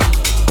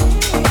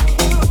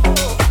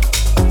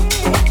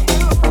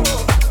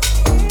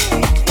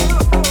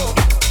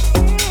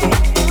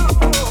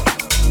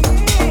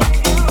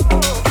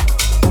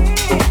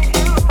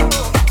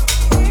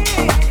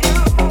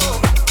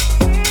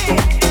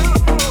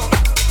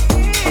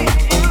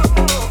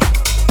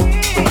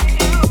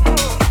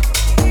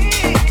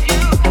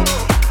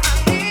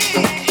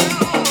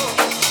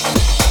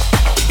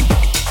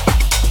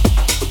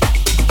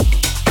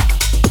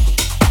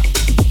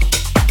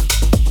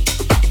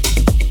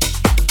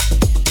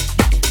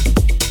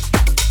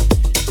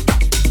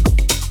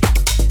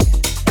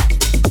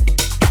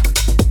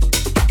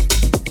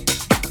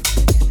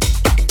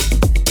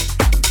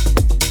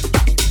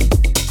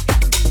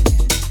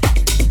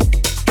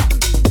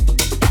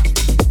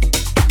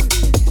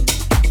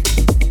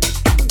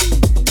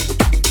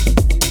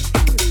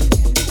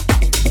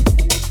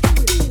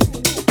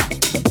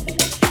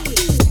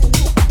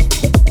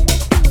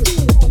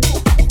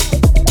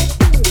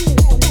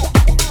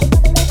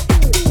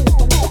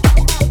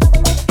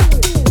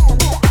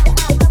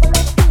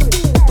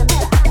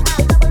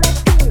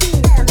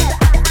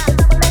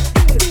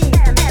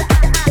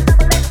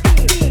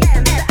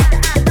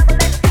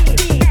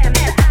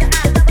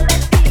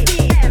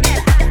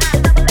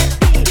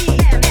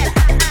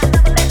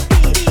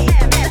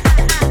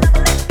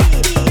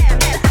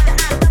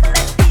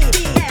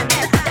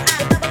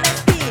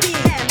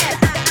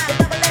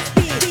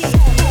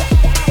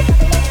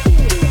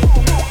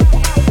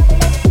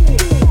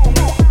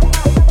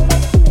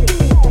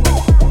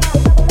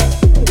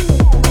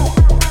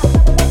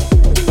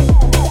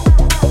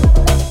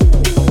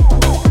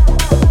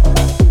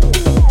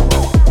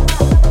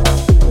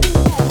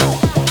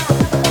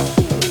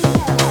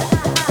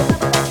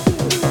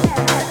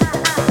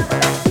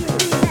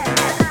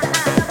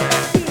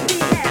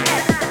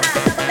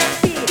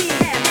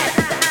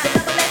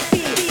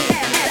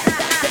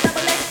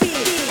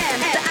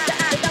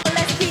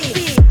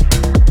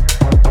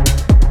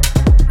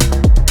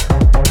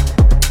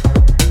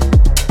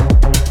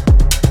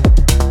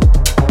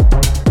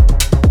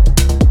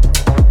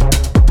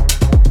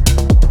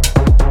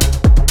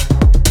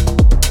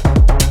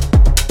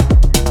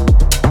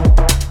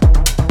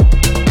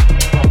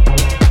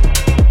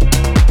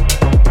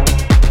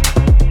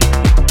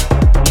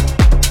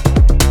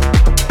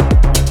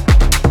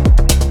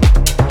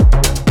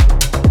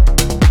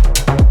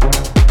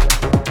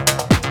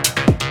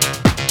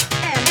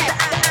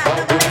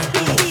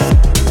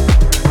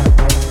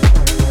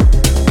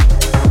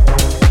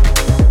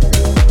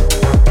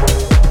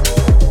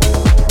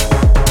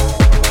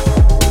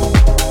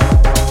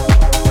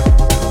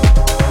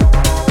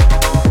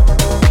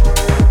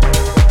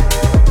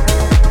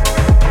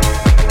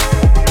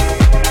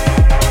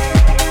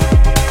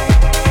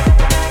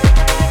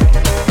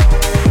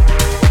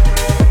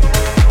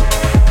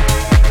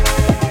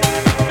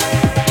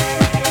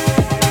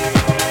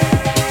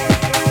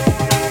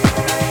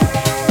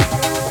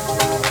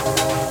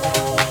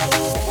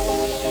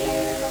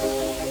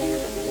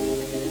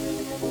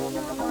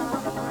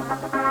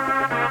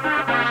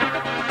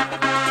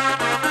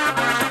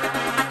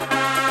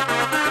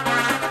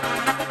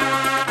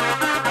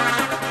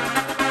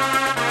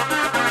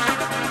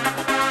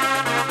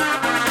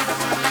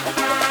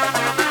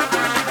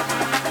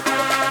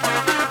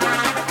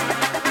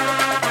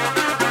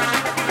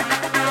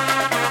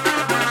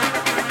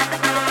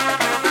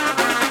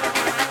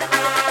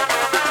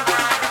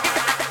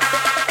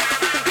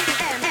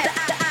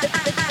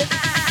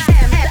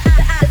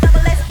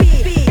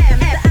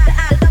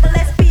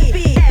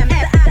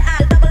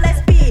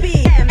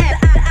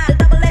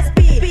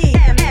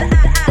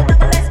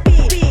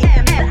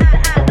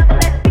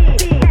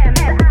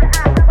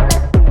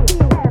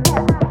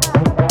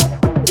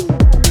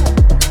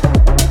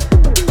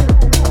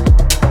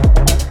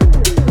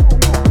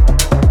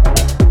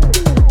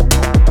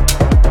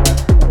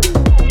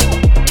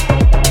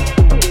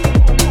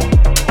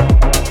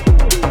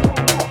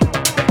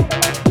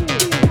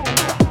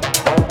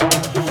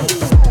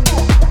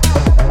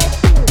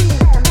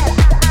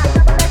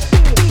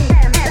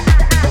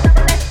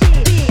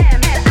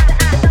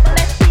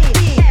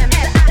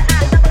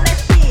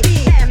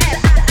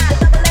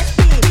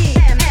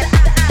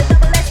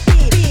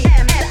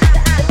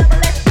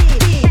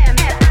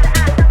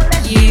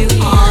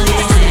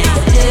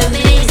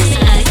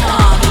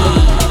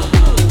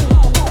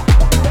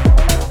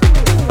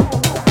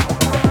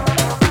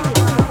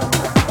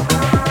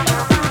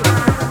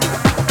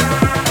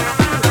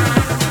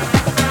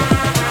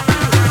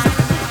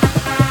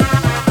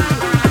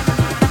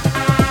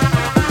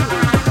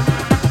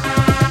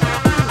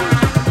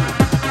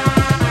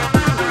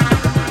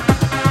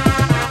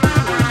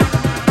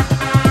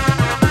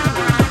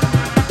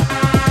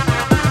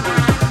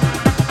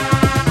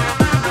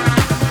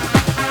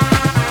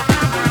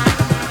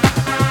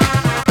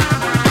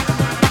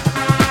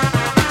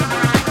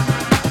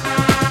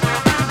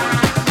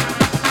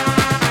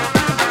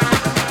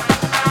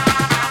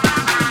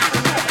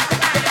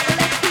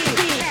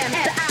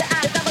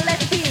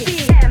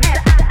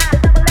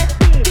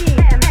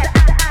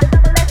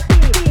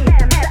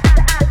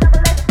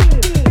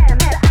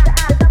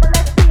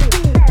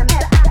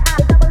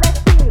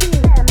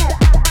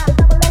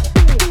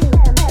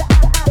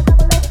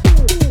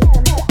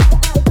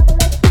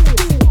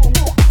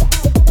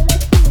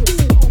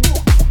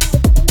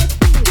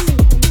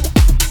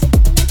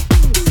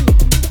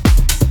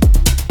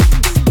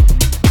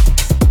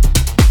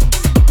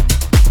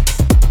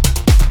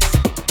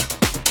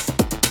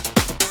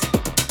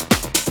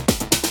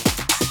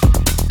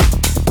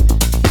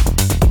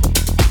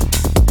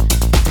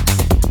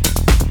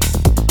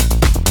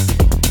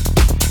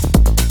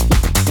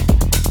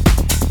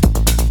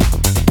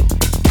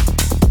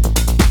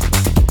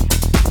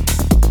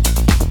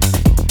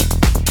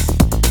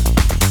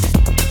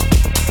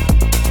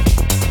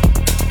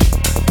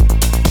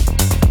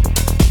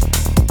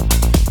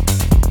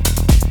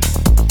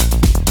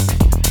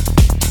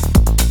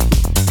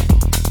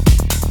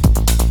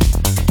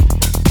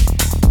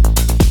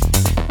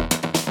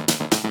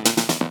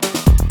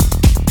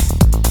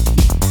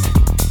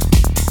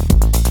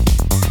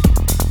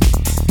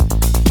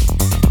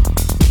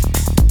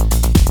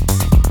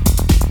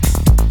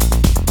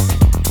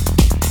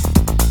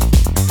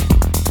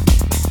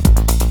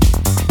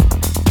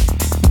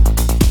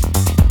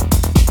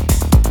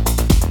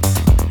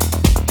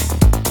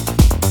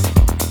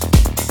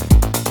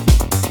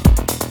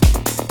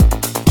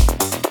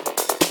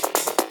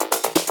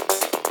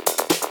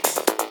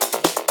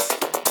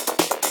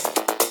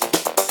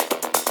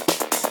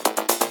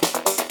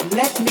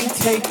 Let me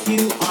take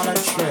you on a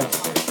trip.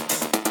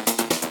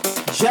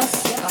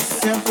 Just a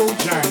simple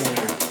journey.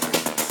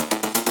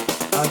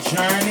 A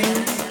journey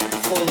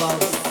full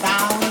of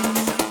sound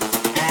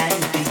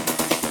and beat.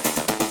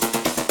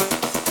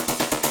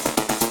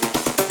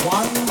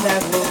 One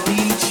that will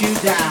lead you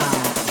down,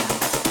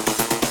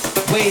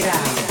 way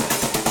down,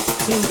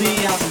 to the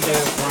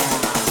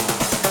underground.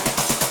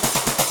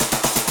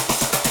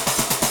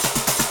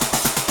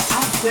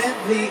 I said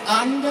the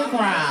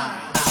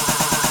underground.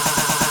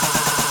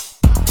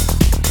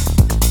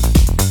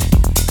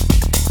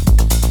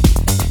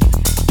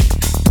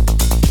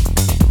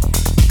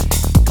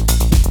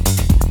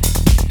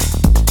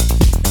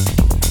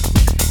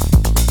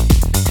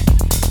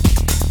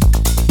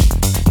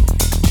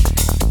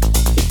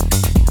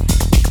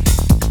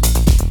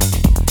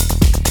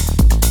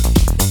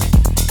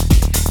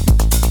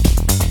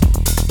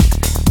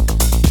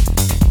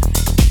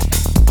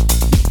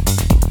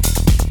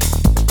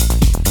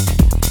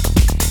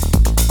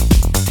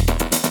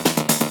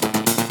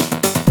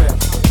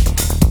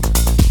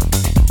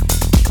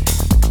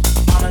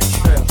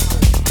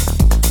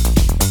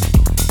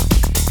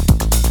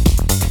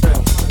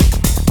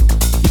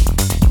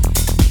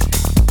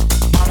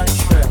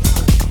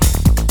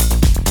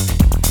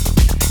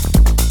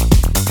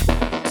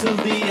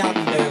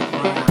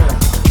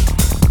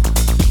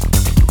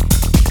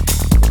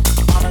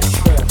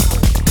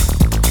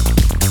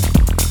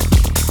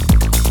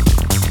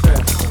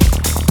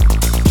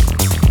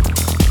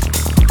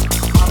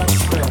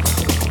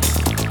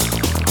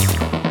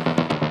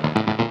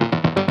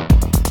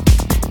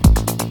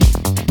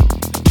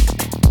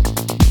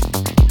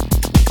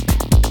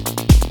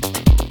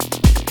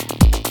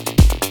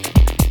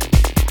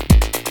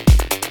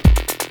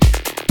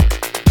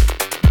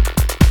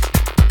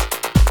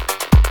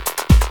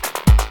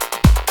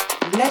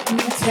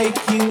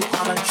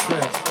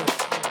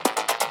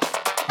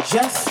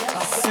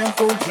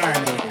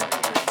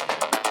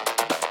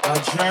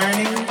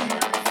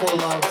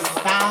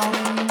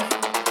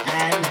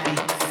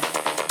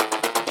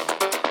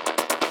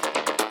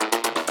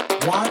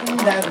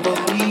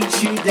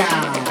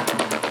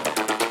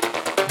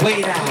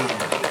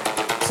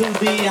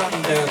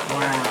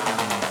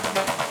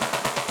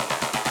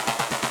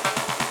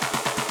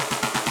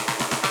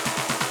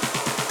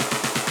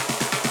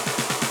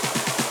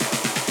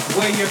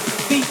 Where your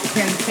feet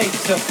can take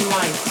to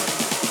flight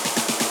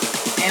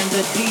and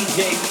the DJ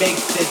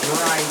makes it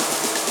right.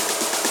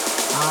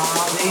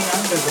 Ah, the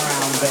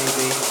underground,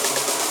 baby.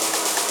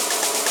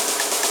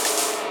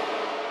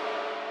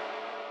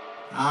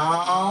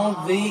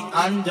 Ah, the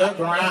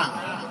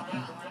underground.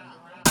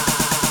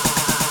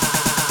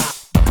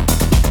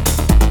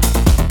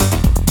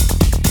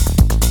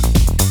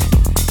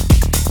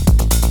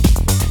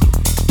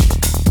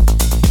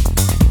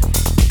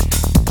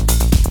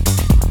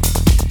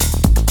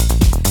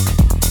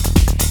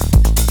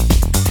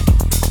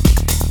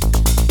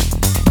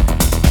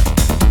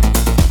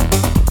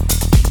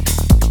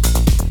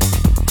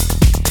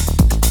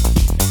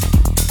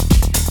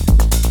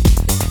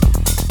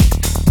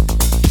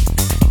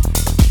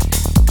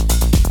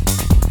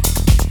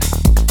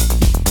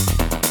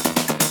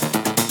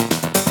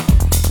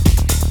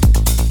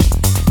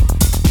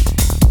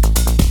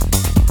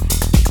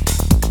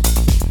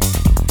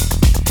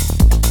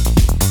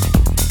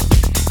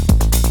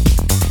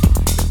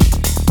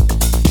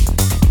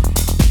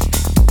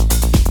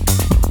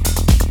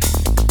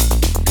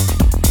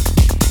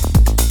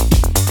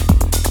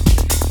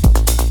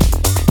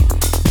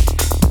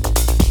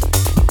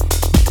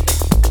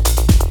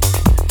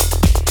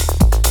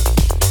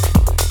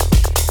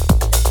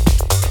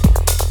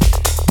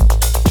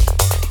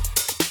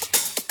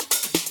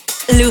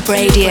 Loop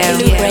Radio.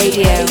 Loop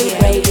Radio.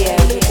 Loop Radio.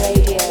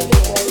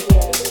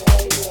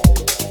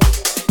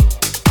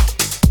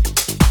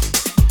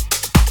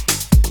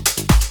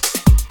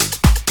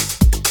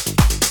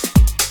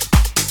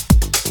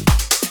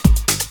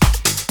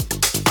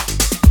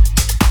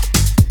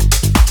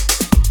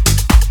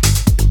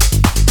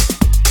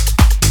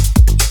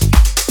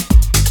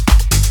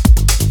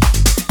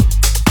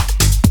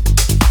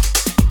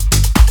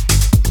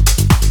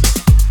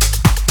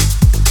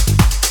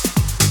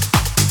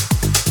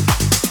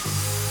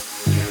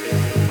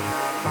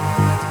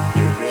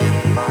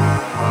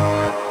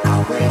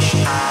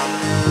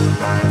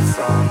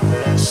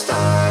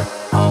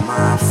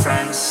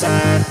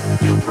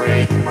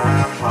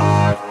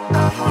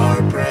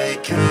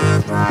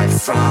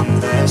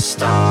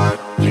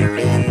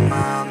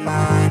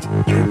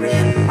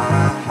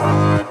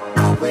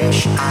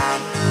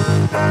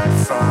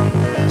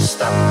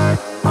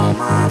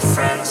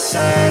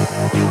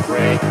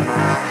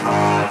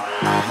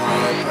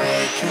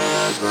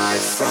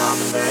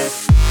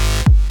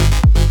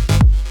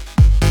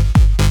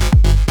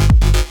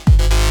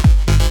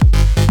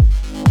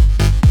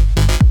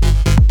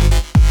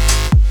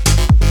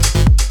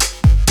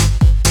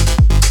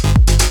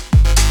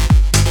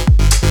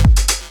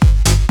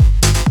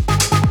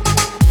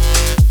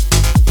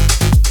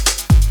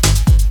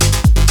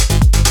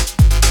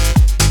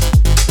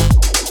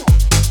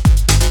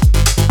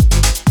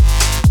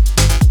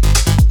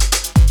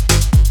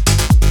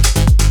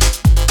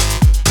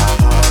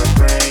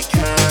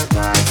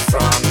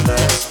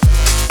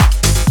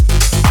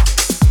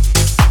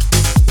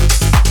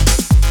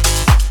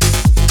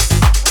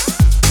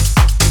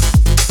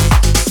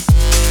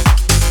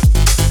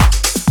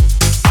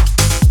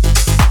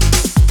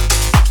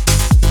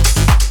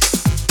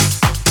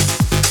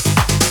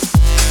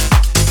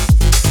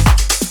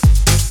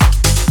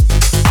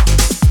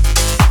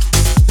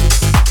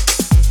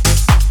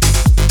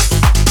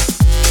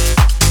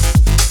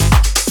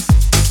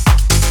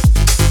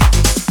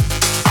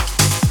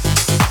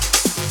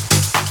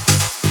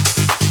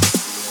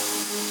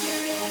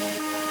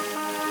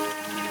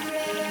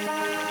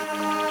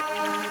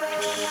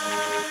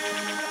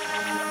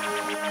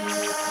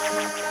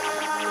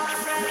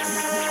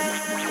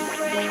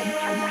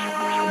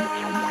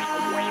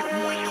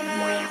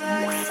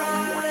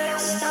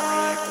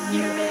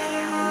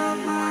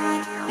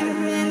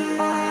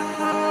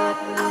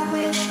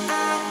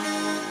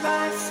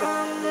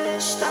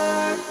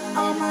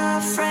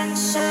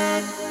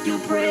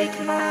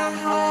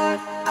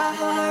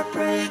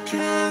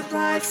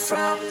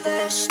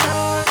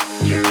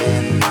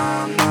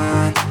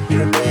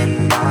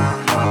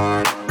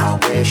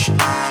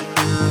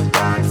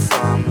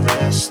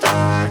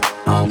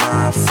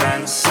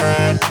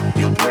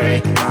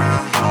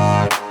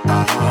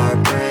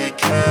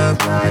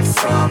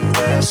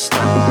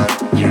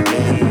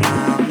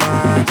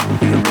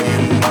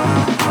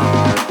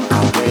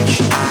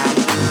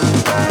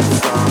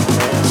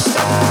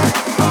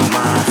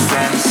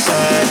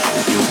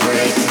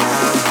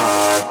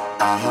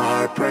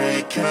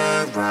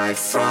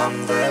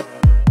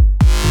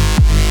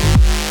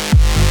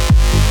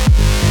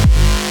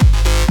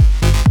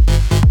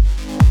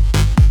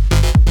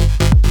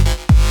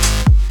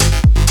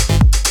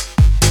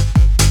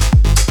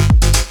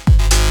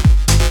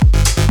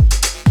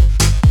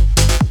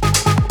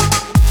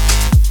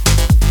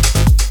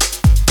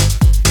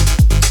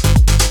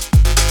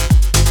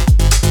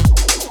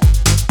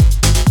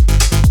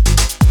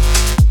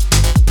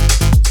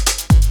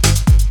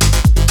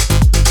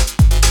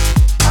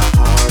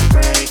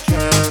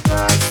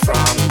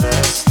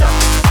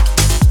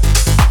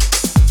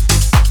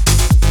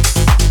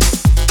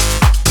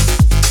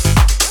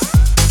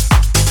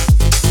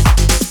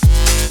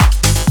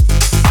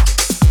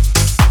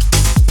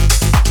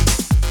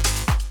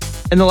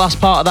 In the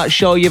last part of that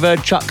show, you've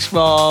heard tracks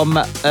from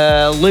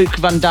Luke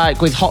Van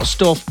Dyke with Hot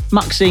Stuff,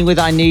 Maxine with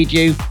I Need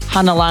You,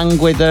 Hannah Lang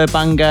with her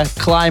banger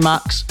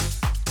Climax,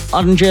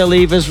 Andrea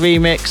Lever's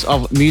remix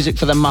of Music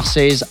for the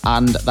Masses,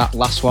 and that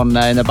last one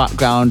there in the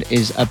background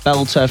is a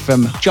belter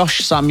from Josh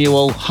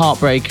Samuel,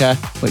 Heartbreaker,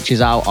 which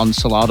is out on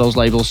Solardo's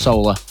label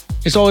Solar.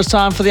 It's always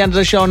time for the end of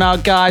the show now,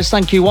 guys.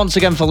 Thank you once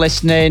again for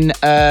listening.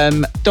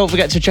 Don't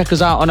forget to check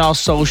us out on our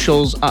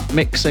socials at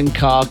Mix and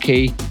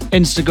Khaki,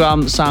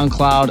 Instagram,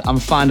 SoundCloud,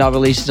 and find our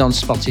releases on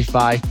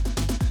Spotify.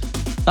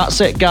 That's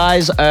it,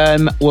 guys.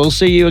 We'll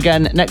see you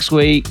again next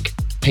week.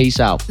 Peace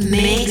out.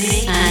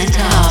 Mix and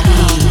Khaki.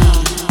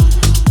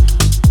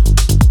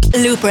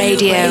 Loop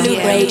Radio.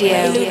 Loop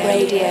Radio. Loop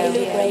Radio.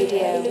 Loop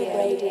Radio. Loop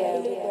Radio.